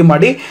ಸುಗ್ಗಿ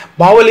ಮಾಡಿ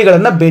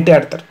ಬಾವಲಿಗಳನ್ನು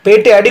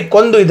ಬೇಟೆಯಾಡಿ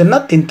ಕೊಂದು ಇದನ್ನು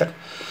ತಿಂತಾರೆ.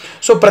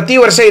 ಸೊ ಪ್ರತಿ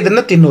ವರ್ಷ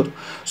ಇದನ್ನು ತಿನ್ನೋದು.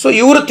 ಸೊ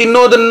ಇವರು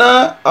ತಿನ್ನೋದನ್ನು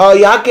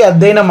ಯಾಕೆ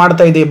ಅಧ್ಯಯನ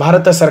ಮಾಡ್ತಾ ಇದೆ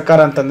ಭಾರತ ಸರ್ಕಾರ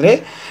ಅಂತಂದರೆ,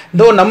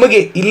 ನಮಗೆ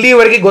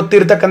ಇಲ್ಲಿವರೆಗೆ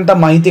ಗೊತ್ತಿರತಕ್ಕಂಥ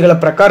ಮಾಹಿತಿಗಳ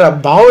ಪ್ರಕಾರ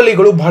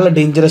ಬಾವಲಿಗಳು ಬಹಳ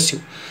ಡೇಂಜರಸ್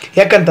ಇವು.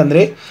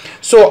 ಯಾಕಂತಂದರೆ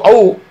ಸೊ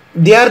ಅವು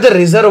ದೇ ಆರ್ ದ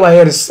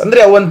ರಿಸರ್ವಾಯರ್ಸ್. ಅಂದರೆ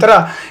ಅವು ಒಂಥರ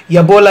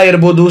ಎಬೋಲಾ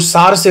ಇರ್ಬೋದು,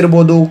 ಸಾರ್ಸ್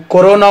ಇರ್ಬೋದು,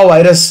 ಕೊರೋನಾ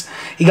ವೈರಸ್,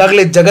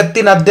 ಈಗಾಗಲೇ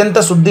ಜಗತ್ತಿನಾದ್ಯಂತ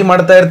ಸುದ್ದಿ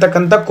ಮಾಡ್ತಾ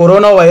ಇರ್ತಕ್ಕಂಥ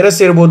ಕೊರೋನಾ ವೈರಸ್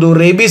ಇರ್ಬೋದು,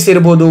 ರೇಬಿಸ್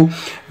ಇರ್ಬೋದು,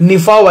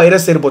 ನಿಫಾ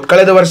ವೈರಸ್ ಇರ್ಬೋದು.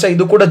 ಕಳೆದ ವರ್ಷ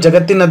ಇದು ಕೂಡ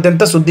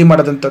ಜಗತ್ತಿನಾದ್ಯಂತ ಸುದ್ದಿ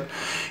ಮಾಡೋದಂಥದ್ದು.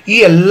 ಈ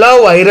ಎಲ್ಲ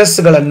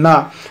ವೈರಸ್ಗಳನ್ನು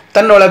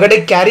ತನ್ನೊಳಗಡೆ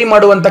ಕ್ಯಾರಿ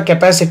ಮಾಡುವಂಥ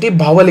ಕೆಪಾಸಿಟಿ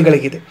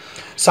ಬಾವಲಿಗಳಿಗಿದೆ.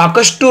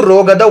 ಸಾಕಷ್ಟು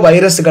ರೋಗದ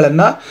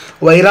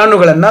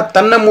ವೈರಾಣುಗಳನ್ನು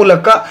ತನ್ನ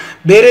ಮೂಲಕ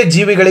ಬೇರೆ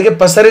ಜೀವಿಗಳಿಗೆ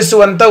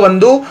ಪಸರಿಸುವಂಥ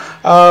ಒಂದು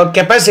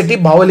ಕೆಪಾಸಿಟಿ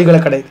ಬಾವಲಿಗಳ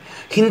ಕಡೆ ಇದೆ.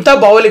 ಇಂಥ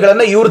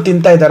ಬಾವಲಿಗಳನ್ನು ಇವರು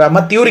ತಿಂತಾ ಇದ್ದಾರೆ.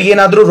 ಮತ್ತು ಇವ್ರಿಗೆ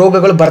ಏನಾದರೂ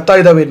ರೋಗಗಳು ಬರ್ತಾ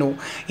ಇದ್ದಾವೇನು,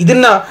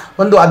 ಇದನ್ನು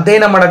ಒಂದು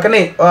ಅಧ್ಯಯನ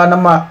ಮಾಡೋಕ್ಕೇ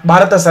ನಮ್ಮ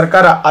ಭಾರತ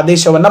ಸರ್ಕಾರ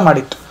ಆದೇಶವನ್ನು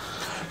ಮಾಡಿತ್ತು.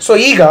 ಸೊ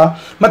ಈಗ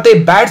ಮತ್ತು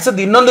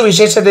ಬ್ಯಾಟ್ಸದ್ದು ಇನ್ನೊಂದು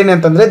ವಿಶೇಷತೆ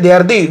ಏನಂತಂದರೆ, they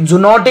are the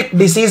zoonotic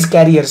disease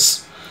carriers.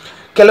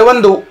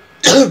 ಕೆಲವೊಂದು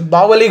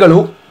ಬಾವಲಿಗಳು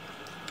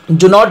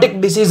ಜುನಾಟಿಕ್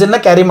ಡಿಸೀಸನ್ನು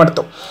ಕ್ಯಾರಿ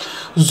ಮಾಡ್ತವೆ.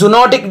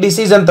 ಜುನಾಟಿಕ್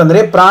ಡಿಸೀಸ್ ಅಂತಂದರೆ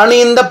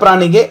ಪ್ರಾಣಿಯಿಂದ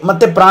ಪ್ರಾಣಿಗೆ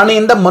ಮತ್ತು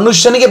ಪ್ರಾಣಿಯಿಂದ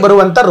ಮನುಷ್ಯನಿಗೆ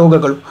ಬರುವಂಥ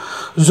ರೋಗಗಳು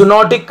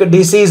ಜುನಾಟಿಕ್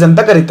ಡಿಸೀಸ್ ಅಂತ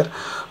ಕರೀತಾರೆ.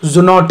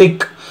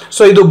 ಜುನಾಟಿಕ್.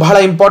 ಸೊ ಇದು ಬಹಳ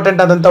ಇಂಪಾರ್ಟೆಂಟ್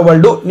ಆದಂಥ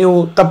ವರ್ಡು, ನೀವು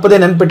ತಪ್ಪದೆ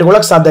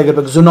ನೆನ್ಪಿಟ್ಕೊಳ್ಳೋಕೆ ಸಾಧ್ಯ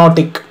ಆಗಿರ್ಬೇಕು,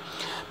 ಜುನಾಟಿಕ್.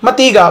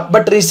 ಮತ್ತು ಈಗ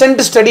recent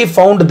study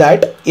found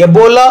that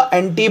Ebola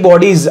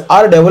antibodies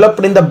R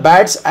developed in the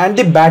bats and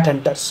the bat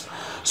hunters.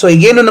 So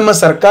ಈಗೇನು ನಮ್ಮ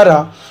ಸರ್ಕಾರ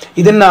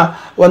ಇದನ್ನು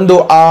ಒಂದು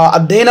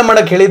ಅಧ್ಯಯನ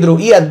ಮಾಡೋಕ್ಕೆ ಹೇಳಿದರು,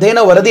 ಈ ಅಧ್ಯಯನ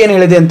ವರದಿ ಏನು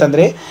ಹೇಳಿದೆ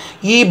ಅಂತಂದರೆ,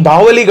 ಈ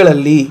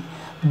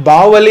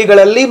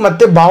ಬಾವಲಿಗಳಲ್ಲಿ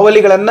ಮತ್ತು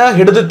ಬಾವಲಿಗಳನ್ನು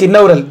ಹಿಡಿದು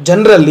ತಿನ್ನೋರಲ್ಲಿ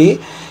ಜನರಲ್ಲಿ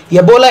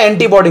ಎಬೋಲಾ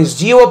ಆ್ಯಂಟಿಬಾಡೀಸ್,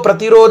 ಜೀವ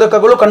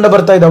ಪ್ರತಿರೋಧಕಗಳು ಕಂಡು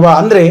ಬರ್ತಾ ಇದ್ದಾವ.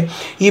 ಅಂದರೆ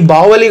ಈ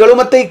ಬಾವಲಿಗಳು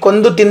ಮತ್ತು ಈ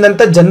ಕೊಂದು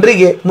ತಿಂದಂಥ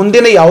ಜನರಿಗೆ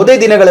ಮುಂದಿನ ಯಾವುದೇ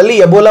ದಿನಗಳಲ್ಲಿ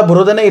ಎಬೋಲಾ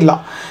ಬರೋದೇ ಇಲ್ಲ.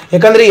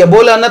 ಯಾಕಂದರೆ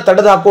ಎಬೋಲಾನ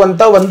ತಡೆದು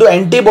ಹಾಕುವಂಥ ಒಂದು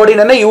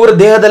ಆ್ಯಂಟಿಬಾಡಿನೇ ಇವ್ರ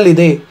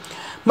ದೇಹದಲ್ಲಿದೆ.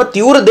 ಮತ್ತು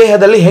ಇವ್ರ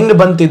ದೇಹದಲ್ಲಿ ಹೆಂಗೆ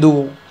ಬಂತಿದ್ದು,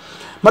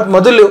 ಮತ್ತು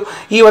ಮೊದಲು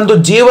ಈ ಒಂದು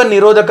ಜೀವ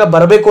ನಿರೋಧಕ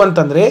ಬರಬೇಕು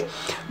ಅಂತಂದರೆ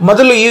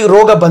ಮೊದಲು ಈ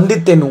ರೋಗ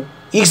ಬಂದಿತ್ತೇನು.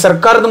 ಈಗ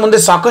ಸರ್ಕಾರದ ಮುಂದೆ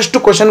ಸಾಕಷ್ಟು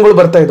ಕ್ವಶನ್ಗಳು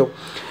ಬರ್ತಾ ಇದ್ದವು.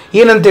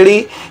 ಏನಂತೇಳಿ,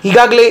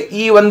 ಈಗಾಗಲೇ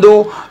ಈ ಒಂದು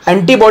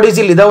ಆ್ಯಂಟಿಬಾಡೀಸ್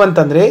ಇಲ್ಲಿ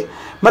ಇದಾವಂತಂದರೆ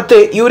ಮತ್ತು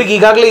ಇವ್ರಿಗೆ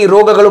ಈಗಾಗಲೇ ಈ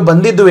ರೋಗಗಳು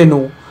ಬಂದಿದ್ದುವೇನು,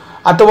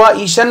 ಅಥವಾ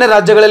ಈಶಾನ್ಯ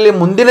ರಾಜ್ಯಗಳಲ್ಲಿ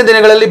ಮುಂದಿನ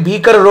ದಿನಗಳಲ್ಲಿ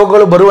ಭೀಕರ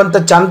ರೋಗಗಳು ಬರುವಂಥ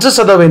ಚಾನ್ಸಸ್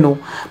ಅದಾವೇನು,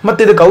 ಮತ್ತು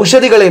ಇದಕ್ಕೆ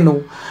ಔಷಧಿಗಳೇನು,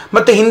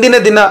 ಮತ್ತು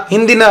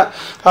ಹಿಂದಿನ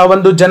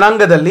ಒಂದು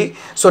ಜನಾಂಗದಲ್ಲಿ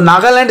ಸೊ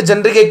ನಾಗಾಲ್ಯಾಂಡ್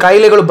ಜನರಿಗೆ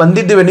ಕಾಯಿಲೆಗಳು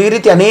ಬಂದಿದ್ದೇವೇನು, ಈ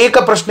ರೀತಿ ಅನೇಕ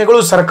ಪ್ರಶ್ನೆಗಳು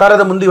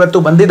ಸರ್ಕಾರದ ಮುಂದೆ ಇವತ್ತು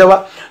ಬಂದಿದ್ದಾವೆ.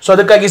 ಸೊ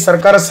ಅದಕ್ಕಾಗಿ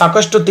ಸರ್ಕಾರ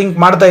ಸಾಕಷ್ಟು ಥಿಂಕ್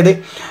ಮಾಡ್ತಾ ಇದೆ.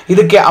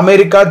 ಇದಕ್ಕೆ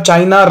ಅಮೇರಿಕಾ,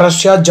 ಚೈನಾ,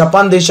 ರಷ್ಯಾ,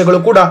 ಜಪಾನ್ ದೇಶಗಳು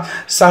ಕೂಡ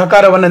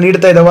ಸಹಕಾರವನ್ನು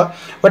ನೀಡ್ತಾ ಇದ್ದಾವೆ.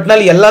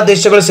 ಒಟ್ಟಿನಲ್ಲಿ ಎಲ್ಲ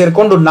ದೇಶಗಳು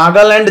ಸೇರಿಕೊಂಡು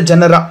ನಾಗಾಲ್ಯಾಂಡ್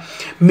ಜನರ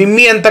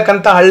ಮಿಮ್ಮಿ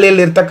ಅಂತಕ್ಕಂಥ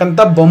ಹಳ್ಳಿಯಲ್ಲಿ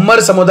ಇರ್ತಕ್ಕಂಥ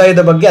ಬೊಮ್ಮರ್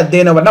ಸಮುದಾಯದ ಬಗ್ಗೆ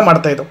ಅಧ್ಯಯನವನ್ನು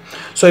ಮಾಡ್ತಾ ಇದ್ದವು.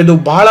 ಸೊ ಇದು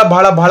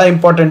ಬಹಳ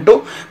ಇಂಪಾರ್ಟೆಂಟು.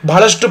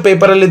 ಬಹಳಷ್ಟು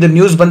ಪೇಪರಲ್ಲಿ ಇದು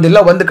ನ್ಯೂಸ್ ಬಂದಿಲ್ಲ,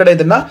 ಒಂದು ಕಡೆ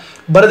ಇದನ್ನು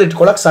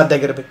ಬರೆದಿಟ್ಕೊಳ್ಳೋಕೆ ಸಾಧ್ಯ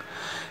ಆಗಿರಬೇಕು.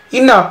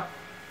 ಇನ್ನು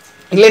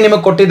ಇಲ್ಲೇ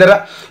ನಿಮಗೆ ಕೊಟ್ಟಿದ್ದಾರೆ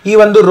ಈ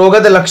ಒಂದು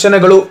ರೋಗದ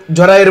ಲಕ್ಷಣಗಳು.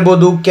 ಜ್ವರ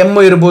ಇರ್ಬೋದು,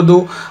 ಕೆಮ್ಮು ಇರ್ಬೋದು,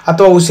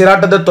 ಅಥವಾ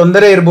ಉಸಿರಾಟದ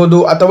ತೊಂದರೆ ಇರ್ಬೋದು,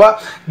 ಅಥವಾ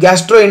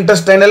ಗ್ಯಾಸ್ಟ್ರೋ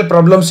ಇಂಟೆಸ್ಟೈನಲ್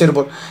ಪ್ರಾಬ್ಲಮ್ಸ್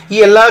ಇರ್ಬೋದು. ಈ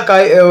ಎಲ್ಲ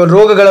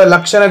ರೋಗಗಳ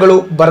ಲಕ್ಷಣಗಳು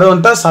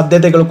ಬರುವಂಥ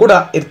ಸಾಧ್ಯತೆಗಳು ಕೂಡ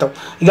ಇರ್ತವೆ.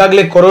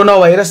 ಈಗಾಗಲೇ ಕೊರೋನಾ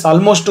ವೈರಸ್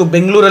ಆಲ್ಮೋಸ್ಟ್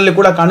ಬೆಂಗಳೂರಲ್ಲಿ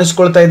ಕೂಡ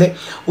ಕಾಣಿಸ್ಕೊಳ್ತಾ ಇದೆ.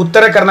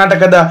 ಉತ್ತರ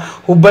ಕರ್ನಾಟಕದ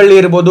ಹುಬ್ಬಳ್ಳಿ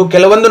ಇರ್ಬೋದು,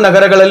 ಕೆಲವೊಂದು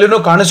ನಗರಗಳಲ್ಲೂ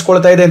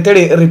ಕಾಣಿಸ್ಕೊಳ್ತಾ ಇದೆ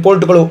ಅಂತೇಳಿ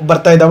ರಿಪೋರ್ಟ್ಗಳು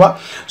ಬರ್ತಾ ಇದ್ದಾವೆ.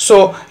 ಸೊ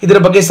ಇದರ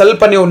ಬಗ್ಗೆ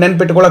ಸ್ವಲ್ಪ ನೀವು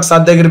ನೆನ್ಪಿಟ್ಕೊಳ್ಳೋಕೆ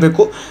ಸಾಧ್ಯ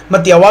ಆಗಿರಬೇಕು.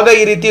 ಮತ್ತು ಯಾವಾಗ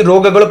ಈ ರೀತಿ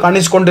ರೋಗಗಳು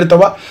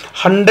ಕಾಣಿಸ್ಕೊಂಡಿರ್ತಾವ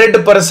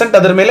 100%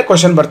 ಅದರ ಮೇಲೆ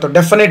ಕ್ವಶನ್ ಬರ್ತವೆ.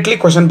 ಡೆಫಿನೆಟ್ಲಿ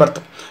ಕ್ವಶನ್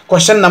ಬರ್ತವೆ.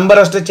 ಕ್ವಶನ್ ನಂಬರ್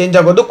ಅಷ್ಟೇ ಚೇಂಜ್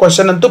ಆಗೋದು,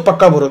 ಕ್ವಶನ್ ಅಂತೂ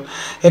ಪಕ್ಕ ಬರೋದು.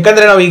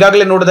 ಯಾಕಂದರೆ ನಾವು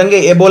ಈಗಾಗಲೇ ನೋಡಿದಂಗೆ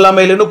ಎಬೋಲಾ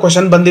ಮೇಲೂ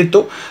ಕ್ವಶನ್ ಬಂದಿತ್ತು.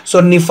 ಸೊ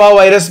ನಿಫಾ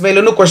ವೈರಸ್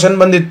ಮೇಲೂ ಕ್ವಶನ್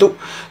ಬಂದಿತ್ತು.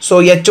 ಸೊ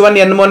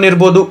H1N1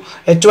 ಇರ್ಬೋದು.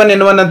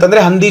 H1N1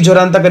 ಅಂತಂದರೆ ಹಂದಿ ಜ್ವರ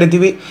ಅಂತ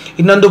ಕರಿತೀವಿ.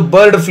 ಇನ್ನೊಂದು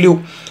ಬರ್ಡ್ ಫ್ಲೂ,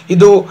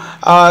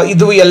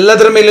 ಇದು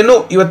ಎಲ್ಲದರ ಮೇಲೂ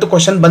ಇವತ್ತು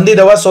ಕ್ವಶನ್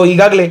ಬಂದಿದ್ದಾವೆ. ಸೊ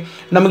ಈಗಾಗಲೇ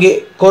ನಮಗೆ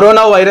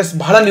ಕೊರೋನಾ ವೈರಸ್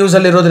ಬಹಳ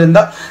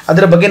ನ್ಯೂಸಲ್ಲಿರೋದ್ರಿಂದ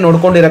ಅದರ ಬಗ್ಗೆ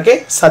ನೋಡ್ಕೊಂಡಿರೋಕ್ಕೆ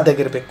ಸಾಧ್ಯ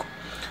ಆಗಿರಬೇಕು.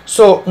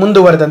 ಸೊ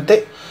ಮುಂದುವರೆದಂತೆ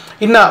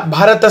ಇನ್ನು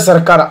ಭಾರತ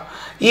ಸರ್ಕಾರ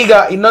ಈಗ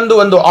ಇನ್ನೊಂದು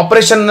ಒಂದು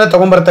ಆಪರೇಷನ್ನ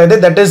ತೊಗೊಂಬರ್ತಾ ಇದೆ.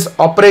 ದಟ್ ಈಸ್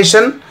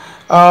ಆಪರೇಷನ್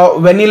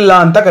ವೆನಿಲ್ಲಾ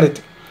ಅಂತ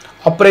ಕರಿತೀವಿ.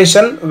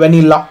 Operation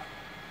vanilla.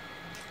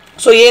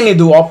 ಸೊ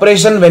ಏನಿದು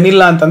ಆಪರೇಷನ್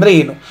ವೆನಿಲ್ಲಾ ಅಂತಂದರೆ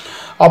ಏನು?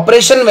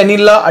 ಆಪರೇಷನ್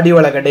ವೆನಿಲ್ಲಾ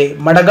ಅಡಿಯೊಳಗಡೆ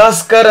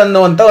ಮಡಗಾಸ್ಕರ್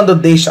ಅನ್ನುವಂಥ ಒಂದು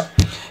ದೇಶ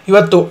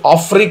ಇವತ್ತು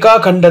ಆಫ್ರಿಕಾ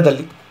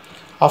ಖಂಡದಲ್ಲಿ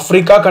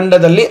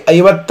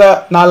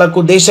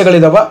 54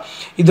 ದೇಶಗಳಿದಾವೆ.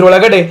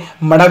 ಇದರೊಳಗಡೆ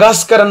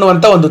ಮಡಗಾಸ್ಕರ್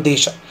ಅನ್ನುವಂಥ ಒಂದು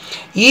ದೇಶ.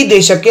 ಈ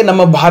ದೇಶಕ್ಕೆ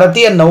ನಮ್ಮ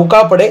ಭಾರತೀಯ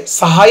ನೌಕಾಪಡೆ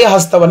ಸಹಾಯ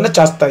ಹಸ್ತವನ್ನು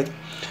ಚಾಚ್ತಾ ಇದೆ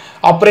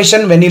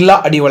ಆಪರೇಷನ್ ವೆನಿಲ್ಲಾ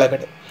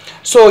ಅಡಿಯೊಳಗಡೆ.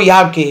 ಸೊ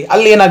ಯಾಕೆ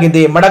ಅಲ್ಲಿ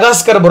ಏನಾಗಿದೆ?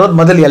 ಮಡಗಾಸ್ಕರ್ ಬರೋದು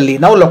ಮೊದಲು ಅಲ್ಲಿ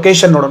ನಾವು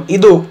ಲೊಕೇಶನ್ ನೋಡೋಣ.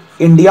 ಇದು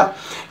ಇಂಡಿಯಾ,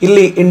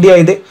 ಇಲ್ಲಿ ಇಂಡಿಯಾ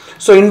ಇದೆ.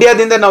 ಸೊ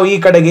ಇಂಡಿಯಾದಿಂದ ನಾವು ಈ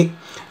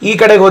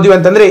ಕಡೆಗೆ ಹೋದ್ವಿ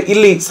ಅಂತಂದರೆ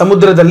ಇಲ್ಲಿ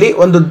ಸಮುದ್ರದಲ್ಲಿ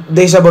ಒಂದು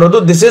ದೇಶ ಬರೋದು.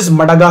 This is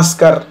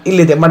Madagascar.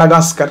 ಇಲ್ಲಿದೆ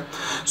ಮಡಗಾಸ್ಕರ್.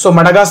 ಸೊ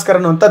ಮಡಗಾಸ್ಕರ್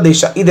ಅನ್ನುವಂಥ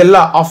ದೇಶ ಇದೆಲ್ಲ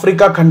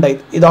ಆಫ್ರಿಕಾ ಖಂಡ.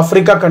 ಇದು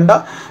ಆಫ್ರಿಕಾ ಖಂಡ.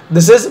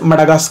 This is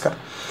Madagascar.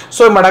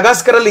 ಸೊ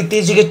ಮಡಗಾಸ್ಕರಲ್ಲಿ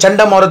ಇತ್ತೀಚೆಗೆ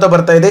ಚಂಡಮಾರುತ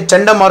ಬರ್ತಾ ಇದೆ.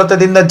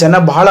 ಚಂಡಮಾರುತದಿಂದ ಜನ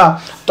ಬಹಳ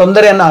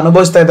ತೊಂದರೆಯನ್ನು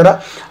ಅನುಭವಿಸ್ತಾ ಇದ್ದಾರೆ.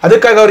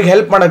 ಅದಕ್ಕಾಗಿ ಅವ್ರಿಗೆ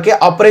ಹೆಲ್ಪ್ ಮಾಡೋಕ್ಕೆ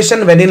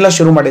ಆಪರೇಷನ್ ವೆನಿಲ್ಲಾ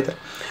ಶುರು ಮಾಡಿದ್ದಾರೆ.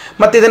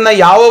 ಮತ್ತು ಇದನ್ನು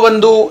ಯಾವ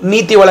ಒಂದು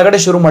ನೀತಿ ಒಳಗಡೆ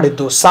ಶುರು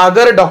ಮಾಡಿದ್ದು?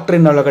 ಸಾಗರ್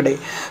ಡಾಕ್ಟ್ರಿನ್ ಒಳಗಡೆ.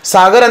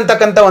 ಸಾಗರ್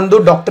ಅಂತಕ್ಕಂಥ ಒಂದು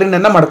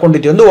ಡಾಕ್ಟ್ರಿನನ್ನು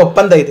ಮಾಡ್ಕೊಂಡಿದ್ವಿ, ಒಂದು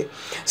ಒಪ್ಪಂದ ಇದೆ.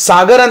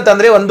 ಸಾಗರ್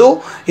ಅಂತಂದರೆ ಒಂದು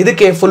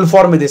ಇದಕ್ಕೆ ಫುಲ್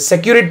ಫಾರ್ಮ್ ಇದೆ,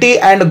 security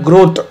and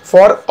growth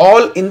for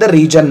all in the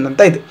region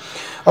ಅಂತ ಇದೆ.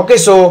 ಓಕೆ,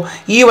 ಸೊ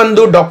ಈ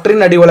ಒಂದು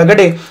ಡಾಕ್ಟ್ರಿನ್ ಅಡಿ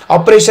ಒಳಗಡೆ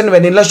ಆಪರೇಷನ್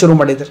ವೆನಿಲ್ಲಾ ಶುರು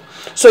ಮಾಡಿದ್ದಾರೆ.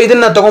 ಸೊ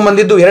ಇದನ್ನು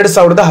ತೊಗೊಂಬಂದಿದ್ದು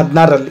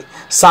 2016ರಲ್ಲಿ.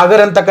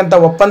 ಸಾಗರ್ ಅಂತಕ್ಕಂಥ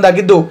ಒಪ್ಪಂದ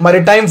ಆಗಿದ್ದು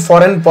ಮರಿಟೈಮ್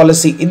ಫಾರೆನ್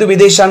ಪಾಲಿಸಿ, ಇದು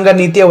ವಿದೇಶಾಂಗ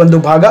ನೀತಿಯ ಒಂದು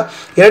ಭಾಗ.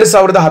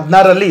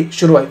 2016ರಲ್ಲಿ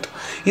ಶುರುವಾಯಿತು.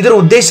 ಇದರ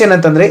ಉದ್ದೇಶ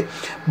ಏನಂತಂದರೆ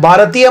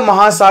ಭಾರತೀಯ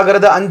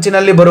ಮಹಾಸಾಗರದ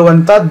ಅಂಚಿನಲ್ಲಿ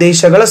ಬರುವಂಥ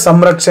ದೇಶಗಳ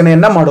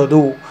ಸಂರಕ್ಷಣೆಯನ್ನು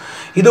ಮಾಡೋದು.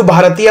 ಇದು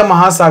ಭಾರತೀಯ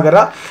ಮಹಾಸಾಗರ,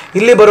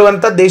 ಇಲ್ಲಿ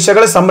ಬರುವಂಥ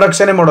ದೇಶಗಳ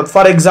ಸಂರಕ್ಷಣೆ ಮಾಡೋದು.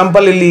 ಫಾರ್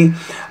ಎಕ್ಸಾಂಪಲ್ ಇಲ್ಲಿ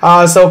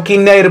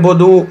ಕೀನ್ಯಾ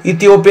ಇರ್ಬೋದು,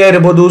 ಇಥಿಯೋಪಿಯಾ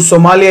ಇರ್ಬೋದು,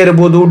 ಸೊಮಾಲಿಯಾ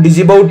ಇರ್ಬೋದು,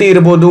 ಡಿಜಿಬೌಟಿ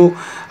ಇರ್ಬೋದು,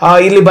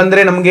 ಇಲ್ಲಿ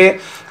ಬಂದರೆ ನಮಗೆ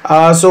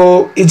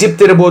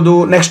ಈಜಿಪ್ಟ್ ಇರ್ಬೋದು,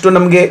 ನೆಕ್ಸ್ಟು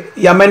ನಮಗೆ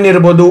ಯಮೆನ್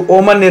ಇರ್ಬೋದು,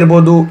 ಓಮನ್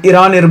ಇರ್ಬೋದು,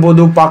 ಇರಾನ್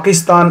ಇರ್ಬೋದು,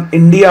 ಪಾಕಿಸ್ತಾನ್,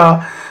 ಇಂಡಿಯಾ.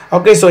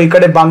 ಓಕೆ, ಸೊ ಈ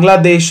ಕಡೆ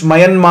Bangladesh,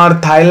 Myanmar,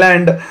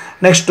 Thailand,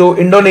 next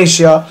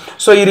Indonesia,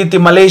 so ಈ ರೀತಿ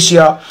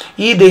ಮಲೇಷಿಯಾ,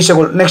 ಈ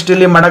ದೇಶಗಳು. ನೆಕ್ಸ್ಟ್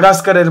ಇಲ್ಲಿ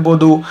ಮಡಗಾಸ್ಕರ್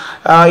ಇರ್ಬೋದು,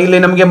 ಇಲ್ಲಿ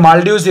ನಮಗೆ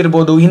ಮಾಲ್ಡೀವ್ಸ್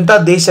ಇರ್ಬೋದು. ಇಂಥ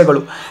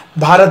ದೇಶಗಳು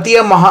ಭಾರತೀಯ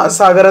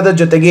ಮಹಾಸಾಗರದ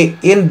ಜೊತೆಗೆ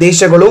ಏನು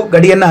ದೇಶಗಳು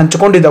ಗಡಿಯನ್ನು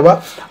ಹಂಚಿಕೊಂಡಿದ್ದಾವ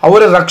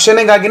ಅವರ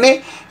ರಕ್ಷಣೆಗಾಗಿಯೇ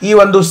ಈ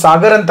ಒಂದು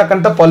ಸಾಗರ್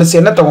ಅಂತಕ್ಕಂಥ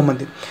ಪಾಲಿಸಿಯನ್ನು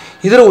ತೊಗೊಂಬಂದಿದೆ.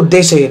 ಇದರ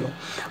ಉದ್ದೇಶ ಏನು?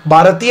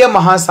 ಭಾರತೀಯ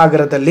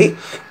ಮಹಾಸಾಗರದಲ್ಲಿ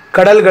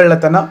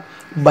ಕಡಲ್ಗಳ್ಳತನ,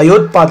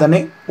 ಭಯೋತ್ಪಾದನೆ,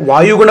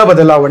 ವಾಯುಗುಣ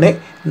ಬದಲಾವಣೆ,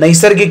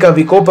 ನೈಸರ್ಗಿಕ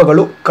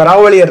ವಿಕೋಪಗಳು,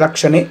 ಕರಾವಳಿಯ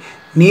ರಕ್ಷಣೆ,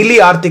 ನೀಲಿ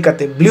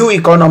ಆರ್ಥಿಕತೆ, ಬ್ಲೂ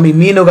ಇಕಾನಮಿ,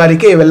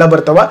 ಮೀನುಗಾರಿಕೆ ಇವೆಲ್ಲ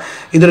ಬರ್ತಾವ.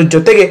 ಇದರ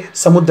ಜೊತೆಗೆ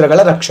ಸಮುದ್ರಗಳ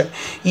ರಕ್ಷಣೆ,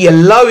 ಈ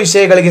ಎಲ್ಲ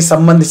ವಿಷಯಗಳಿಗೆ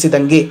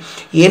ಸಂಬಂಧಿಸಿದಂಗೆ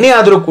ಏನೇ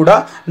ಆದರೂ ಕೂಡ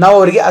ನಾವು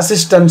ಅವರಿಗೆ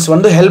ಅಸಿಸ್ಟೆನ್ಸ್,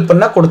 ಒಂದು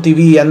ಹೆಲ್ಪನ್ನು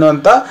ಕೊಡ್ತೀವಿ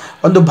ಅನ್ನುವಂಥ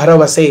ಒಂದು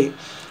ಭರವಸೆ.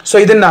 ಸೊ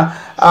ಇದನ್ನು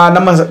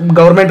ನಮ್ಮ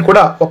ಗೌರ್ಮೆಂಟ್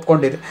ಕೂಡ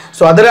ಒಪ್ಕೊಂಡಿದೆ.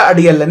 ಸೊ ಅದರ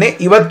ಅಡಿಯಲ್ಲೇ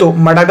ಇವತ್ತು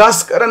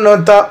ಮಡಗಾಸ್ಕರ್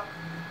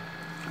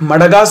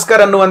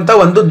ಅನ್ನುವಂಥ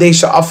ಒಂದು ದೇಶ,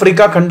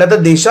 ಆಫ್ರಿಕಾ ಖಂಡದ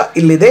ದೇಶ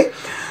ಇಲ್ಲಿದೆ.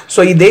 ಸೊ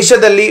ಈ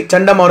ದೇಶದಲ್ಲಿ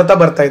ಚಂಡಮಾರುತ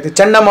ಬರ್ತಾ ಇದೆ.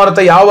 ಚಂಡಮಾರುತ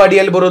ಯಾವ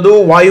ಅಡಿಯಲ್ಲಿ ಬರೋದು?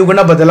 ವಾಯುಗುಣ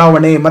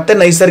ಬದಲಾವಣೆ ಮತ್ತು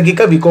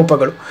ನೈಸರ್ಗಿಕ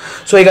ವಿಕೋಪಗಳು.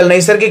 ಸೊ ಈಗ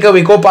ನೈಸರ್ಗಿಕ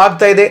ವಿಕೋಪ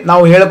ಆಗ್ತಾ ಇದೆ,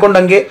 ನಾವು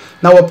ಹೇಳ್ಕೊಂಡಂಗೆ,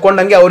 ನಾವು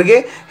ಒಪ್ಕೊಂಡಂಗೆ ಅವರಿಗೆ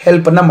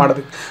ಹೆಲ್ಪನ್ನು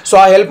ಮಾಡಬೇಕು. ಸೊ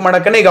ಆ ಹೆಲ್ಪ್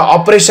ಮಾಡೋಕ್ಕೇ ಈಗ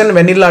ಆಪರೇಷನ್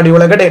ವೆನಿಲ್ಲಾ ಅಡಿ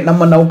ಒಳಗಡೆ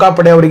ನಮ್ಮ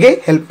ನೌಕಾಪಡೆ ಅವರಿಗೆ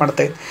ಹೆಲ್ಪ್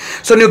ಮಾಡ್ತಾ ಇದೆ.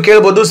 ಸೊ ನೀವು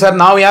ಕೇಳ್ಬೋದು, ಸರ್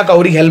ನಾವು ಯಾಕೆ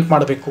ಅವ್ರಿಗೆ ಹೆಲ್ಪ್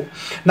ಮಾಡಬೇಕು,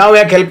 ನಾವು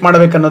ಯಾಕೆ ಹೆಲ್ಪ್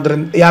ಮಾಡಬೇಕು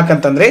ಅನ್ನೋದ್ರಿಂದ,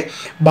 ಯಾಕಂತಂದರೆ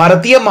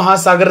ಭಾರತೀಯ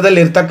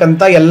ಮಹಾಸಾಗರದಲ್ಲಿ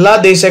ಇರ್ತಕ್ಕಂಥ ಎಲ್ಲ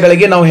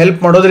ದೇಶಗಳಿಗೆ ನಾವು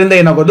ಹೆಲ್ಪ್ ಮಾಡೋದ್ರಿಂದ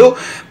ಏನಾಗೋದು,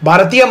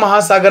 ಭಾರತೀಯ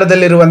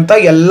ಮಹಾಸಾಗರದಲ್ಲಿರುವಂಥ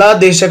ಎಲ್ಲ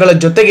ದೇಶಗಳ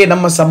ಜೊತೆಗೆ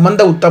ನಮ್ಮ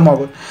ಸಂಬಂಧ ಉತ್ತಮ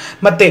ಆಗೋದು.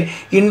 ಮತ್ತು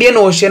ಇಂಡಿಯನ್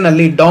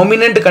ಓಷನಲ್ಲಿ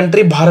ಡಾಮಿನೆಂಟ್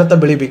ಕಂಟ್ರಿ ಭಾರತ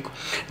ಬೆಳಿಬೇಕು.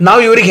 ನಾವು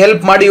ಇವ್ರಿಗೆ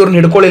ಹೆಲ್ಪ್ ಮಾಡಿ ಇವ್ರನ್ನ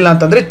ಹಿಡ್ಕೊಳ್ಳಿಲ್ಲ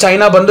ಅಂತಂದರೆ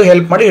ಚೈನಾ ಬಂದು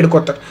ಹೆಲ್ಪ್ ಮಾಡಿ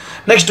ಹಿಡ್ಕೋತಾರೆ.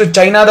 ನೆಕ್ಸ್ಟ್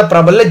ಚೈನಾದ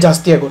ಪ್ರಾಬಲ್ಯ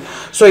ಜಾಸ್ತಿ ಆಗೋದು.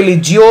 ಸೊ ಇಲ್ಲಿ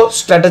Jio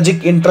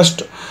strategic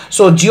interest,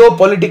 so Jio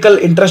political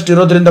interest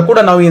ಇರೋದ್ರಿಂದ ಕೂಡ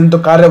ನಾವು ಇಂಥ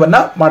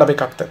ಕಾರ್ಯವನ್ನು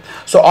ಮಾಡಬೇಕಾಗ್ತದೆ.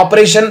 ಸೊ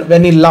ಆಪರೇಷನ್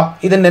ವೆನಿಲ್ಲಾ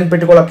ಇದನ್ನು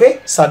ನೆನ್ಪಿಟ್ಕೊಳ್ಳೋಕ್ಕೆ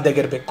ಸಾಧ್ಯ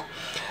ಆಗಿರಬೇಕು.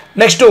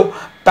 ನೆಕ್ಸ್ಟು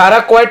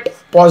ಪ್ಯಾರಾಕ್ವಾಟ್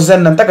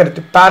ಪಾಯ್ಸನ್ ಅಂತ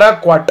ಕರಿತೀವಿ,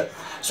 ಪ್ಯಾರಾಕ್ವಾಟ್.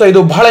 ಸೊ ಇದು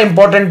ಬಹಳ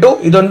ಇಂಪಾರ್ಟೆಂಟು.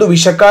 ಇದೊಂದು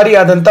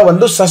ವಿಷಕಾರಿಯಾದಂಥ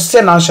ಒಂದು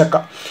ಸಸ್ಯನಾಶಕ.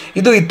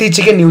 ಇದು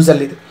ಇತ್ತೀಚೆಗೆ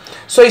ನ್ಯೂಸಲ್ಲಿದೆ.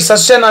 ಸೊ ಈ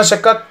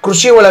ಸಸ್ಯನಾಶಕ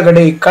ಕೃಷಿ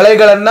ಒಳಗಡೆ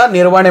ಕಳೆಗಳನ್ನು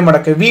ನಿರ್ವಹಣೆ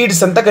ಮಾಡೋಕ್ಕೆ,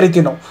 ವೀಡ್ಸ್ ಅಂತ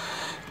ಕರಿತೀವಿ ನಾವು,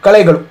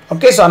 ಕಳೆಗಳು.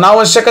 ಓಕೆ, ಸೊ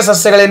ಅನಾವಶ್ಯಕ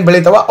ಸಸ್ಯಗಳೇನು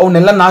ಬೆಳೀತಾವ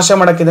ಅವನ್ನೆಲ್ಲ ನಾಶ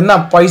ಮಾಡೋಕ್ಕೆ ಇದನ್ನು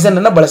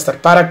ಪಾಯ್ಸನನ್ನು ಬಳಸ್ತಾರೆ,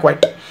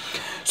 ಪ್ಯಾರಾಕ್ವಾಟ್.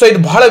 ಸೊ ಇದು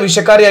ಬಹಳ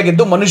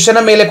ವಿಷಕಾರಿಯಾಗಿದ್ದು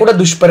ಮನುಷ್ಯನ ಮೇಲೆ ಕೂಡ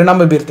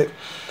ದುಷ್ಪರಿಣಾಮ ಬೀರ್ತದೆ.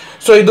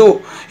 ಸೊ ಇದು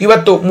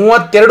ಇವತ್ತು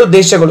 32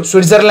 ದೇಶಗಳು,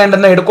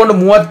 ಸ್ವಿಟ್ಜರ್ಲ್ಯಾಂಡನ್ನು ಹಿಡ್ಕೊಂಡು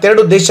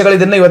 32 ದೇಶಗಳು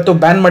ಇದನ್ನು ಇವತ್ತು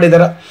ಬ್ಯಾನ್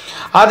ಮಾಡಿದ್ದಾರೆ.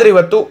 ಆದರೆ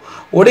ಇವತ್ತು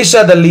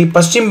ಒಡಿಶಾದಲ್ಲಿ,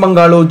 ಪಶ್ಚಿಮ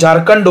ಬಂಗಾಳ,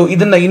 ಜಾರ್ಖಂಡು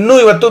ಇದನ್ನು ಇನ್ನೂ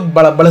ಇವತ್ತು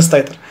ಬಳಸ್ತಾ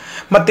ಇದ್ದಾರೆ.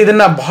 ಮತ್ತು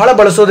ಇದನ್ನು ಬಹಳ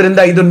ಬಳಸೋದ್ರಿಂದ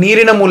ಇದು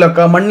ನೀರಿನ ಮೂಲಕ,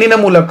 ಮಣ್ಣಿನ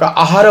ಮೂಲಕ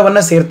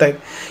ಆಹಾರವನ್ನು ಸೇರ್ತಾ ಇದೆ.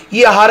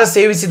 ಈ ಆಹಾರ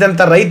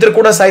ಸೇವಿಸಿದಂಥ ರೈತರು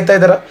ಕೂಡ ಸಾಯ್ತಾ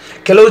ಇದ್ದಾರೆ.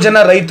 ಕೆಲವು ಜನ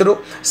ರೈತರು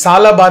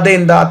ಸಾಲ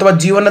ಬಾಧೆಯಿಂದ ಅಥವಾ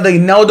ಜೀವನದ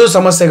ಇನ್ಯಾವುದೋ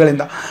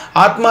ಸಮಸ್ಯೆಗಳಿಂದ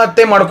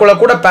ಆತ್ಮಹತ್ಯೆ ಮಾಡ್ಕೊಳ್ಳೋ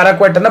ಕೂಡ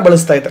ಪ್ಯಾರಾಕ್ವಾಟನ್ನು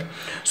ಬಳಸ್ತಾ ಇದ್ದಾರೆ.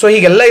 ಸೊ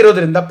ಹೀಗೆಲ್ಲ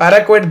ಇರೋದ್ರಿಂದ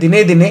ಪ್ಯಾರಾಕ್ವಾಟ್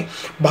ದಿನೇ ದಿನೇ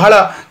ಬಹಳ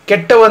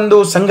ಕೆಟ್ಟ ಒಂದು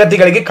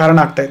ಸಂಗತಿಗಳಿಗೆ ಕಾರಣ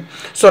ಆಗ್ತಾ ಇದೆ.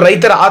 ಸೊ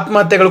ರೈತರ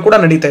ಆತ್ಮಹತ್ಯೆಗಳು ಕೂಡ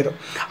ನಡೀತಾ ಇದ್ದವು.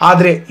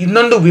 ಆದರೆ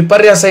ಇನ್ನೊಂದು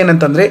ವಿಪರ್ಯಾಸ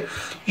ಏನಂತಂದರೆ,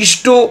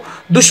 ಇಷ್ಟು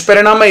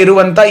ದುಷ್ಪರಿಣಾಮ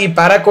ಇರುವಂಥ ಈ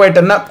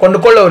ಪ್ಯಾರಾಕ್ವಾಟನ್ನು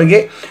ಕೊಂಡುಕೊಳ್ಳೋರಿಗೆ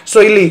ಸೊ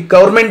ಇಲ್ಲಿ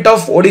ಗೌರ್ಮೆಂಟ್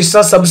ಆಫ್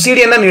ಒಡಿಶಾ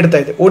ಸಬ್ಸಿಡಿಯನ್ನು ನೀಡ್ತಾ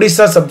ಇದೆ.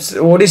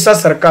 ಒಡಿಶಾ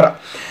ಸರ್ಕಾರ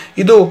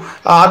ಇದು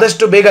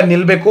ಆದಷ್ಟು ಬೇಗ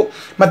ನಿಲ್ಲಬೇಕು.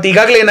 ಮತ್ತು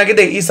ಈಗಾಗಲೇ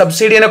ಏನಾಗಿದೆ, ಈ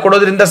ಸಬ್ಸಿಡಿಯನ್ನು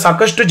ಕೊಡೋದ್ರಿಂದ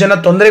ಸಾಕಷ್ಟು ಜನ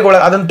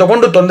ಅದನ್ನು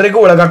ತಗೊಂಡು ತೊಂದರೆಗೂ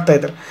ಒಳಗಾಗ್ತಾ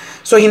ಇದ್ದಾರೆ.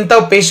 ಸೊ ಇಂಥ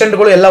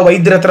ಪೇಷಂಟ್ಗಳು ಎಲ್ಲ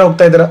ವೈದ್ಯರ ಹತ್ರ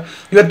ಹೋಗ್ತಾ ಇದ್ದಾರೆ.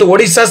 ಇವತ್ತು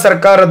ಒಡಿಶಾ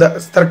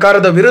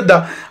ಸರ್ಕಾರದ ವಿರುದ್ಧ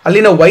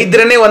ಅಲ್ಲಿನ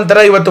ವೈದ್ಯರನ್ನೇ ಒಂಥರ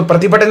ಇವತ್ತು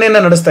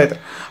ಪ್ರತಿಭಟನೆಯನ್ನು ನಡೆಸ್ತಾ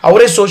ಇದ್ದಾರೆ.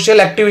 ಅವರೇ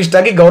ಸೋಷಿಯಲ್ ಆಕ್ಟಿವಿಸ್ಟ್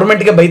ಆಗಿ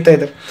ಗೌರ್ಮೆಂಟ್ಗೆ ಬೈತಾ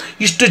ಇದ್ದಾರೆ.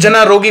 ಇಷ್ಟು ಜನ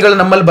ರೋಗಿಗಳು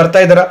ನಮ್ಮಲ್ಲಿ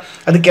ಬರ್ತಾ ಇದ್ದಾರೆ,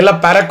 ಅದಕ್ಕೆಲ್ಲ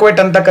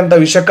ಪ್ಯಾರಾಕ್ವಾಟ್ ಅಂತಕ್ಕಂಥ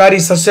ವಿಷಕಾರಿ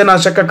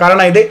ಸಸ್ಯನಾಶಕ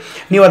ಕಾರಣ ಇದೆ,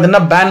 ನೀವು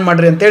ಅದನ್ನು ಬ್ಯಾನ್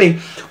ಮಾಡಿರಿ ಅಂತೇಳಿ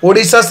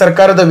ಒಡಿಶಾ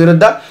ಸರ್ಕಾರದ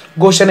ವಿರುದ್ಧ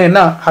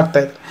ಘೋಷಣೆಯನ್ನು ಹಾಕ್ತಾ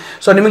ಇದ್ದಾರೆ.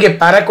 ಸೊ ನಿಮಗೆ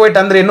ಪ್ಯಾರಾಕ್ವಾಟ್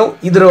ಅಂದ್ರೆ ಏನು,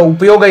 ಇದರ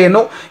ಉಪಯೋಗ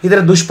ಏನು, ಇದರ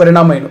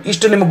ದುಷ್ಪರಿಣಾಮ ಏನು,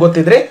 ಇಷ್ಟು ನಿಮಗೆ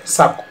ಗೊತ್ತಿದ್ರೆ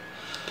ಸಾಕು.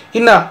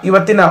 ಇನ್ನು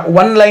ಇವತ್ತಿನ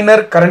ಒನ್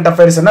ಲೈನರ್ ಕರೆಂಟ್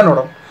ಅಫೇರ್ಸನ್ನು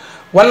ನೋಡೋಣ.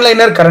 One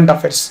liner current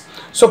affairs.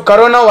 So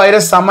corona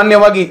virus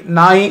ಸಾಮಾನ್ಯವಾಗಿ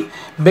ನಾಯಿ,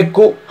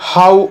 ಬೆಕ್ಕು,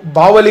 ಹಾವು,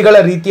 ಬಾವಲಿಗಳ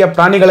ರೀತಿಯ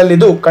ಪ್ರಾಣಿಗಳಲ್ಲಿ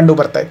ಇದು ಕಂಡು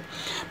ಬರ್ತಾ ಇದೆ.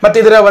 ಮತ್ತು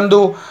ಇದರ ಒಂದು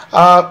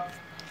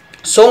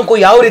ಸೋಂಕು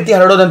ಯಾವ ರೀತಿ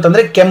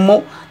ಹರಡೋದಂತಂದರೆ ಕೆಮ್ಮು,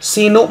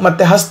 ಸೀನು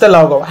ಮತ್ತು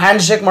ಹಸ್ತಲಾಘವ,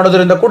 ಹ್ಯಾಂಡ್ ಶೇಕ್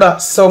ಮಾಡೋದ್ರಿಂದ ಕೂಡ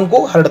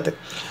ಸೋಂಕು ಹರಡುತ್ತೆ.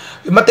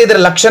 ಮತ್ತು ಇದರ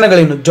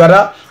ಲಕ್ಷಣಗಳೇನು? ಜ್ವರ,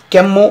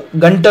 ಕೆಮ್ಮು,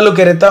 ಗಂಟಲು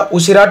ಕೆರೆತ,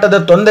 ಉಸಿರಾಟದ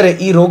ತೊಂದರೆ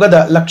ಈ ರೋಗದ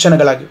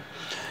ಲಕ್ಷಣಗಳಾಗಿವೆ.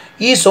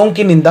 ಈ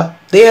ಸೋಂಕಿನಿಂದ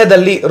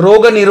ದೇಹದಲ್ಲಿ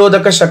ರೋಗ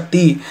ನಿರೋಧಕ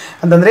ಶಕ್ತಿ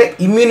ಅಂತಂದರೆ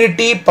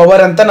ಇಮ್ಯುನಿಟಿ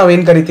ಪವರ್ ಅಂತ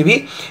ನಾವೇನು ಕರಿತೀವಿ,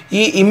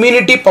 ಈ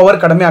ಇಮ್ಯುನಿಟಿ ಪವರ್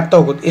ಕಡಿಮೆ ಆಗ್ತಾ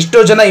ಹೋಗೋದು. ಎಷ್ಟೋ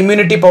ಜನ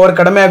ಇಮ್ಯುನಿಟಿ ಪವರ್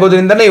ಕಡಿಮೆ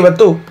ಆಗೋದ್ರಿಂದನೇ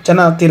ಇವತ್ತು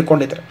ಜನ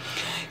ತೀರ್ಕೊಂಡಿದ್ದಾರೆ.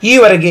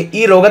 ಈವರೆಗೆ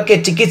ಈ ರೋಗಕ್ಕೆ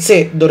ಚಿಕಿತ್ಸೆ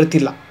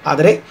ದೊರೆತಿಲ್ಲ.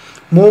 ಆದರೆ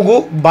ಮೂಗು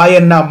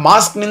ಬಾಯನ್ನು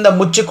ಮಾಸ್ಕ್ನಿಂದ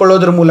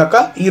ಮುಚ್ಚಿಕೊಳ್ಳೋದ್ರ ಮೂಲಕ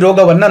ಈ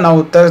ರೋಗವನ್ನು ನಾವು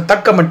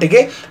ತಕ್ಕ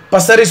ಮಟ್ಟಿಗೆ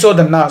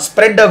ಪಸರಿಸೋದನ್ನು,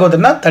 ಸ್ಪ್ರೆಡ್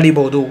ಆಗೋದನ್ನು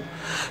ತಡಿಬಹುದು.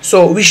 ಸೊ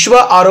ವಿಶ್ವ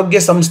ಆರೋಗ್ಯ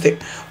ಸಂಸ್ಥೆ,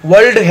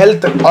 ವರ್ಲ್ಡ್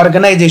ಹೆಲ್ತ್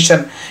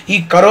ಆರ್ಗನೈಜೇಷನ್ ಈ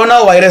ಕರೋನಾ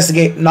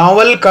ವೈರಸ್ಗೆ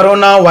ನಾವಲ್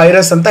ಕರೋನಾ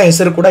ವೈರಸ್ ಅಂತ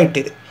ಹೆಸರು ಕೂಡ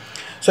ಇಟ್ಟಿದೆ.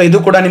 ಸೊ ಇದು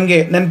ಕೂಡ ನಿಮಗೆ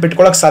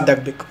ನೆನಪಿಟ್ಕೊಳ್ಳೋಕೆ ಸಾಧ್ಯ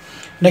ಆಗಬೇಕು.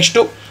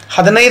 ನೆಕ್ಸ್ಟು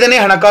 15ನೇ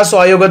ಹಣಕಾಸು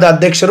ಆಯೋಗದ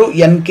ಅಧ್ಯಕ್ಷರು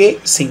NK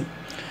ಸಿಂಗ್.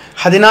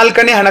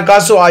 14ನೇ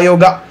ಹಣಕಾಸು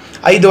ಆಯೋಗ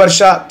 5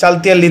 ವರ್ಷ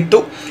ಚಾಲ್ತಿಯಲ್ಲಿತ್ತು.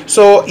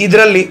 ಸೊ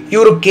ಇದರಲ್ಲಿ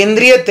ಇವರು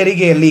ಕೇಂದ್ರೀಯ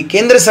ತೆರಿಗೆಯಲ್ಲಿ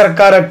ಕೇಂದ್ರ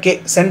ಸರ್ಕಾರಕ್ಕೆ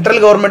ಸೆಂಟ್ರಲ್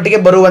ಗೌರ್ಮೆಂಟ್ಗೆ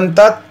ಬರುವಂಥ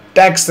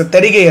ಟ್ಯಾಕ್ಸ್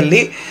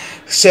ತೆರಿಗೆಯಲ್ಲಿ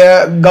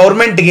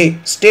ಗೌರ್ಮೆಂಟ್ಗೆ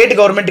ಸ್ಟೇಟ್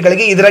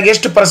ಗೌರ್ಮೆಂಟ್ಗಳಿಗೆ ಇದ್ರಾಗ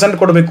ಎಷ್ಟು %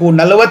 ಕೊಡಬೇಕು,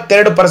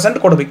 42%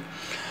 ಕೊಡಬೇಕು.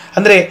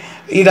 ಅಂದರೆ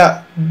ಈಗ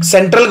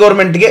ಸೆಂಟ್ರಲ್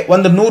ಗೌರ್ಮೆಂಟ್ಗೆ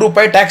ಒಂದು 100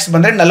 ರೂಪಾಯಿ ಟ್ಯಾಕ್ಸ್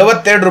ಬಂದರೆ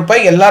 42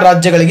 ರೂಪಾಯಿ ಎಲ್ಲ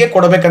ರಾಜ್ಯಗಳಿಗೆ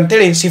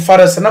ಕೊಡಬೇಕಂತೇಳಿ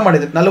ಶಿಫಾರಸನ್ನು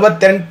ಮಾಡಿದ್ರು,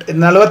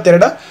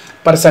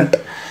 42%.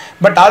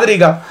 ಬಟ್ ಆದರೆ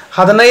ಈಗ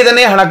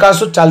 15ನೇ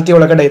ಹಣಕಾಸು ಚಾಲ್ತಿ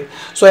ಒಳಗಡೆ ಇದೆ.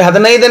 ಸೊ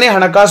 15ನೇ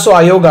ಹಣಕಾಸು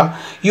ಆಯೋಗ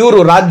ಇವರು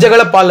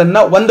ರಾಜ್ಯಗಳ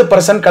ಪಾಲನ್ನು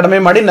 1% ಕಡಿಮೆ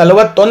ಮಾಡಿ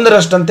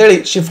 41% ಅಂತೇಳಿ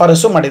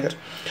ಶಿಫಾರಸು ಮಾಡಿದ್ದಾರೆ.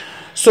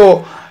 ಸೊ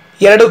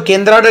 2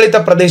 ಕೇಂದ್ರಾಡಳಿತ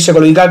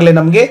ಪ್ರದೇಶಗಳು ಈಗಾಗಲೇ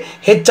ನಮಗೆ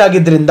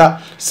ಹೆಚ್ಚಾಗಿದ್ದರಿಂದ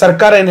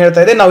ಸರ್ಕಾರ ಏನು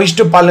ಹೇಳ್ತಾ ಇದೆ, ನಾವು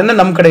ಇಷ್ಟು ಪಾಲನ್ನು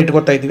ನಮ್ಮ ಕಡೆ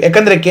ಇಟ್ಕೋತಾ ಇದ್ದೀವಿ.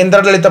 ಯಾಕಂದರೆ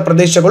ಕೇಂದ್ರಾಡಳಿತ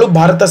ಪ್ರದೇಶಗಳು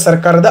ಭಾರತ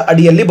ಸರ್ಕಾರದ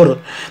ಅಡಿಯಲ್ಲಿ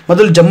ಬರೋದು.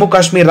 ಮೊದಲು ಜಮ್ಮು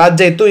ಕಾಶ್ಮೀರ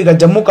ರಾಜ್ಯ ಇತ್ತು, ಈಗ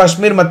ಜಮ್ಮು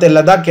ಕಾಶ್ಮೀರ ಮತ್ತು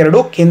ಲದಾಖ್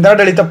 2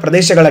 ಕೇಂದ್ರಾಡಳಿತ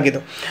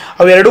ಪ್ರದೇಶಗಳಾಗಿದ್ದವು.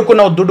 ಅವೆರಡಕ್ಕೂ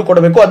ನಾವು ದುಡ್ಡು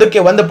ಕೊಡಬೇಕು,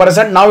 ಅದಕ್ಕೆ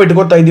 1% ನಾವು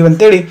ಇಟ್ಕೋತಾ ಇದ್ದೀವಿ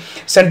ಅಂತೇಳಿ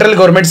ಸೆಂಟ್ರಲ್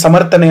ಗೌರ್ಮೆಂಟ್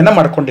ಸಮರ್ಥನೆಯನ್ನು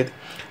ಮಾಡ್ಕೊಂಡಿದೆ.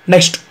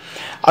 ನೆಕ್ಸ್ಟ್,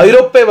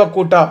 ಐರೋಪ್ಯ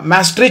ಒಕ್ಕೂಟ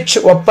ಮ್ಯಾಸ್ಟ್ರಿಚ್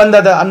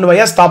ಒಪ್ಪಂದದ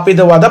ಅನ್ವಯ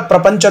ಸ್ಥಾಪಿತವಾದ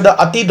ಪ್ರಪಂಚದ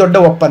ಅತಿ ದೊಡ್ಡ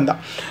ಒಪ್ಪಂದ.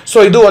 ಸೊ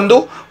ಇದು ಒಂದು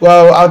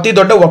ಅತಿ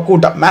ದೊಡ್ಡ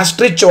ಒಕ್ಕೂಟ,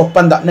 ಮ್ಯಾಸ್ಟ್ರಿಚ್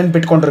ಒಪ್ಪಂದ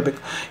ನೆನ್ಪಿಟ್ಕೊಂಡಿರ್ಬೇಕು.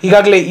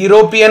 ಈಗಾಗಲೇ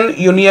ಯುರೋಪಿಯನ್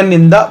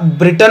ಯೂನಿಯನ್ನಿಂದ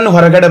ಬ್ರಿಟನ್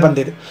ಹೊರಗಡೆ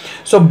ಬಂದಿದೆ.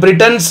 So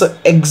Britain's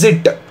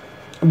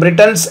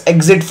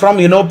exit from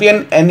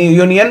European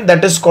union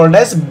that is called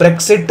as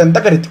Brexit ಅಂತ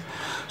ಕರಿತೀವಿ.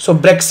 ಸೊ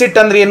ಬ್ರೆಕ್ಸಿಟ್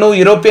ಅಂದರೆ ಏನು,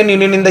 ಯುರೋಪಿಯನ್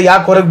ಯೂನಿಯನ್ನಿಂದ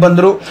ಯಾಕೆ ಹೊರಗೆ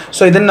ಬಂದರು,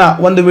 ಸೊ ಇದನ್ನು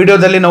ಒಂದು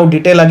ವಿಡಿಯೋದಲ್ಲಿ ನಾವು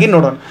ಡಿಟೇಲ್ ಆಗಿ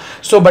ನೋಡೋಣ.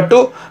 ಸೊ ಬಟ್ಟು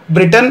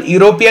ಬ್ರಿಟನ್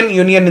ಯುರೋಪಿಯನ್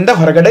ಯೂನಿಯನ್ನಿಂದ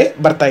ಹೊರಗಡೆ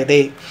ಬರ್ತಾ ಇದೆ.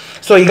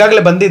 ಸೊ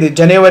ಈಗಾಗಲೇ ಬಂದಿದೆ,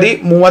 ಜನವರಿ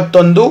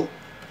 31,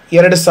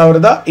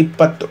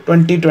 2020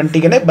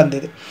 2020ಗೆ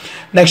ಬಂದಿದೆ.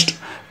 ನೆಕ್ಸ್ಟ್,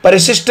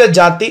 ಪರಿಶಿಷ್ಟ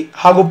ಜಾತಿ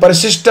ಹಾಗೂ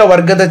ಪರಿಶಿಷ್ಟ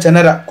ವರ್ಗದ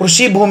ಜನರ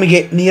ಕೃಷಿ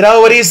ಭೂಮಿಗೆ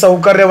ನೀರಾವರಿ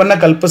ಸೌಕರ್ಯವನ್ನು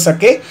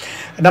ಕಲ್ಪಿಸೋಕ್ಕೆ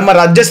ನಮ್ಮ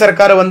ರಾಜ್ಯ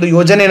ಸರ್ಕಾರ ಒಂದು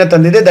ಯೋಜನೆಯನ್ನು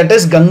ತಂದಿದೆ, ದಟ್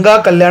ಈಸ್ ಗಂಗಾ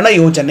ಕಲ್ಯಾಣ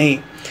ಯೋಜನೆ.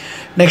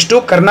 ನೆಕ್ಸ್ಟು,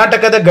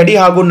 ಕರ್ನಾಟಕದ ಗಡಿ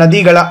ಹಾಗೂ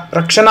ನದಿಗಳ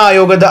ರಕ್ಷಣಾ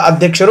ಆಯೋಗದ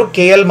ಅಧ್ಯಕ್ಷರು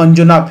KL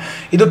ಮಂಜುನಾಥ್.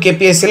 ಇದು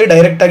KPSCಲಿ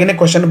ಡೈರೆಕ್ಟಾಗಿಯೇ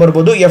ಕ್ವಶನ್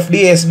ಬರ್ಬೋದು,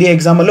 FDA SDA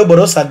ಎಕ್ಸಾಮಲ್ಲೂ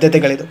ಬರೋ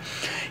ಸಾಧ್ಯತೆಗಳಿದೆ.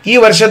 ಈ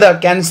ವರ್ಷದ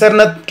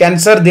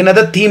ಕ್ಯಾನ್ಸರ್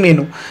ದಿನದ ಥೀಮ್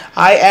ಏನು,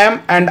 I am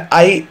and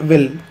I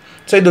will.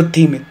 So ಇದು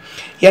ಥೀಮ್ ಇದೆ.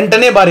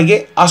 8ನೇ ಬಾರಿಗೆ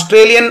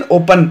Australian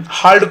open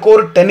hard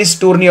core tennis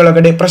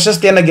ಟೂರ್ನಿಯೊಳಗಡೆ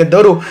ಪ್ರಶಸ್ತಿಯನ್ನು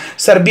ಗೆದ್ದವರು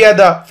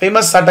ಸರ್ಬಿಯಾದ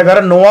ಫೇಮಸ್ ಆಟಗಾರ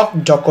ನೋವಾಕ್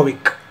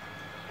ಜೋಕೋವಿಕ್.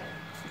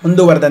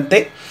 ಮುಂದುವರೆದಂತೆ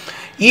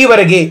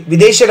ಈವರೆಗೆ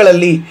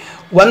ವಿದೇಶಗಳಲ್ಲಿ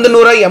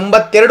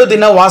 182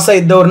 ದಿನ ವಾಸ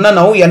ಇದ್ದವ್ರನ್ನ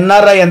ನಾವು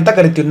NRI ಅಂತ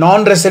ಕರಿತೀವಿ,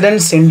 ನಾನ್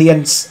ರೆಸಿಡೆಂಟ್ಸ್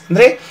ಇಂಡಿಯನ್ಸ್,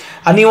 ಅಂದರೆ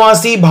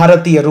ಅನಿವಾಸಿ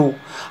ಭಾರತೀಯರು.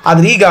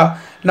 ಆದರೆ ಈಗ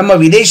ನಮ್ಮ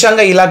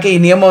ವಿದೇಶಾಂಗ ಇಲಾಖೆ ಈ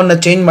ನಿಯಮವನ್ನು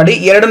ಚೇಂಜ್ ಮಾಡಿ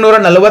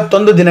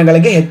 241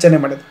 ದಿನಗಳಿಗೆ ಹೆಚ್ಚನೆ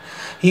ಮಾಡಿದೆ.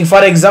 ಈಗ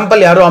ಫಾರ್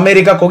ಎಕ್ಸಾಂಪಲ್ ಯಾರು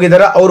ಅಮೇರಿಕಕ್ಕೆ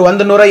ಹೋಗಿದ್ದಾರೆ, ಅವರು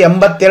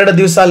 182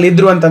 ದಿವಸ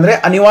ಅಲ್ಲಿದ್ದರು ಅಂತಂದರೆ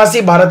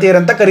ಅನಿವಾಸಿ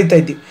ಭಾರತೀಯರಂತ ಕರಿತಾ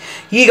ಇದ್ದೀವಿ.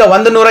 ಈಗ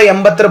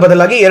 180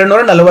 ಬದಲಾಗಿ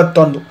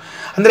 241,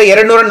 ಅಂದರೆ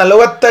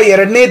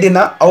 242ನೇ ದಿನ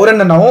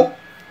ಅವರನ್ನು ನಾವು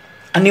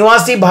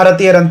ಅನಿವಾಸಿ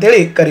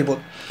ಭಾರತೀಯರಂತೇಳಿ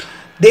ಕರಿಬೋದು.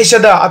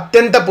 ದೇಶದ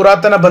ಅತ್ಯಂತ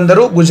ಪುರಾತನ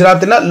ಬಂದರು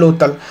ಗುಜರಾತಿನ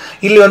ಲೋಥಲ್.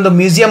 ಇಲ್ಲಿ ಒಂದು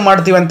ಮ್ಯೂಸಿಯಂ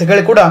ಮಾಡ್ತೀವಿ ಅಂತ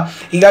ಹೇಳಿ ಕೂಡ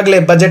ಈಗಾಗಲೇ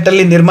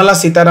ಬಜೆಟಲ್ಲಿ ನಿರ್ಮಲಾ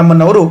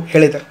ಸೀತಾರಾಮನ್ ಅವರು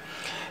ಹೇಳಿದ್ದಾರೆ.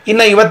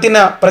 ಇನ್ನು ಇವತ್ತಿನ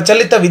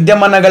ಪ್ರಚಲಿತ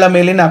ವಿದ್ಯಮಾನಗಳ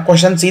ಮೇಲಿನ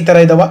ಕ್ವಶನ್ಸ್ ಈ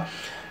ಥರ ಇದ್ದಾವೆ.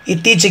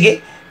 ಇತ್ತೀಚೆಗೆ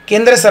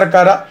ಕೇಂದ್ರ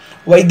ಸರ್ಕಾರ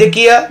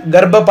ವೈದ್ಯಕೀಯ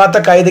ಗರ್ಭಪಾತ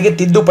ಕಾಯ್ದೆಗೆ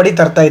ತಿದ್ದುಪಡಿ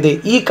ತರ್ತಾ ಇದೆ.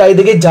 ಈ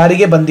ಕಾಯ್ದೆಗೆ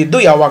ಜಾರಿಗೆ ಬಂದಿದ್ದು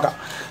ಯಾವಾಗ,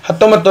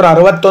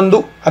 1961,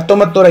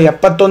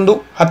 1971,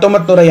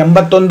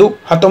 1981,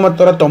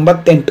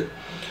 1998.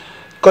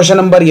 ಕ್ವಶನ್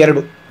ನಂಬರ್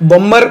 2,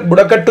 ಬೊಮ್ಮರ್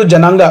ಬುಡಕಟ್ಟು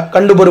ಜನಾಂಗ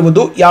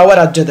ಕಂಡುಬರುವುದು ಯಾವ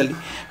ರಾಜ್ಯದಲ್ಲಿ,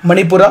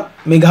 ಮಣಿಪುರ,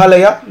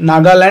 ಮೇಘಾಲಯ,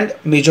 ನಾಗಾಲ್ಯಾಂಡ್,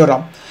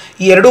 ಮಿಜೋರಾಂ.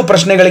 ಈ 2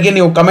 ಪ್ರಶ್ನೆಗಳಿಗೆ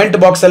ನೀವು ಕಮೆಂಟ್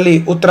ಬಾಕ್ಸಲ್ಲಿ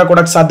ಉತ್ತರ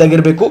ಕೊಡೋಕ್ಕೆ ಸಾಧ್ಯ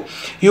ಆಗಿರಬೇಕು.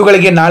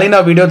 ಇವುಗಳಿಗೆ ನಾಳಿನ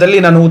ವಿಡಿಯೋದಲ್ಲಿ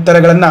ನಾನು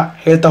ಉತ್ತರಗಳನ್ನು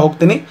ಹೇಳ್ತಾ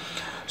ಹೋಗ್ತೀನಿ.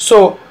 ಸೊ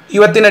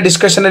ಇವತ್ತಿನ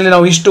ಡಿಸ್ಕಷನಲ್ಲಿ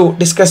ನಾವು ಇಷ್ಟು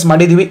ಡಿಸ್ಕಸ್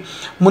ಮಾಡಿದ್ದೀವಿ.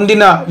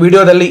 ಮುಂದಿನ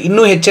ವಿಡಿಯೋದಲ್ಲಿ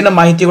ಇನ್ನೂ ಹೆಚ್ಚಿನ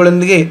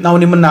ಮಾಹಿತಿಗಳೊಂದಿಗೆ ನಾವು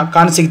ನಿಮ್ಮನ್ನು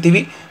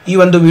ಕಾಣಸಿಗ್ತೀವಿ. ಈ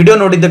ಒಂದು ವಿಡಿಯೋ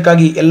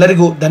ನೋಡಿದ್ದಕ್ಕಾಗಿ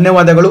ಎಲ್ಲರಿಗೂ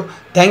ಧನ್ಯವಾದಗಳು.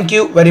 Thank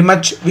you very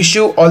much. Wish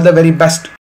you all the very best.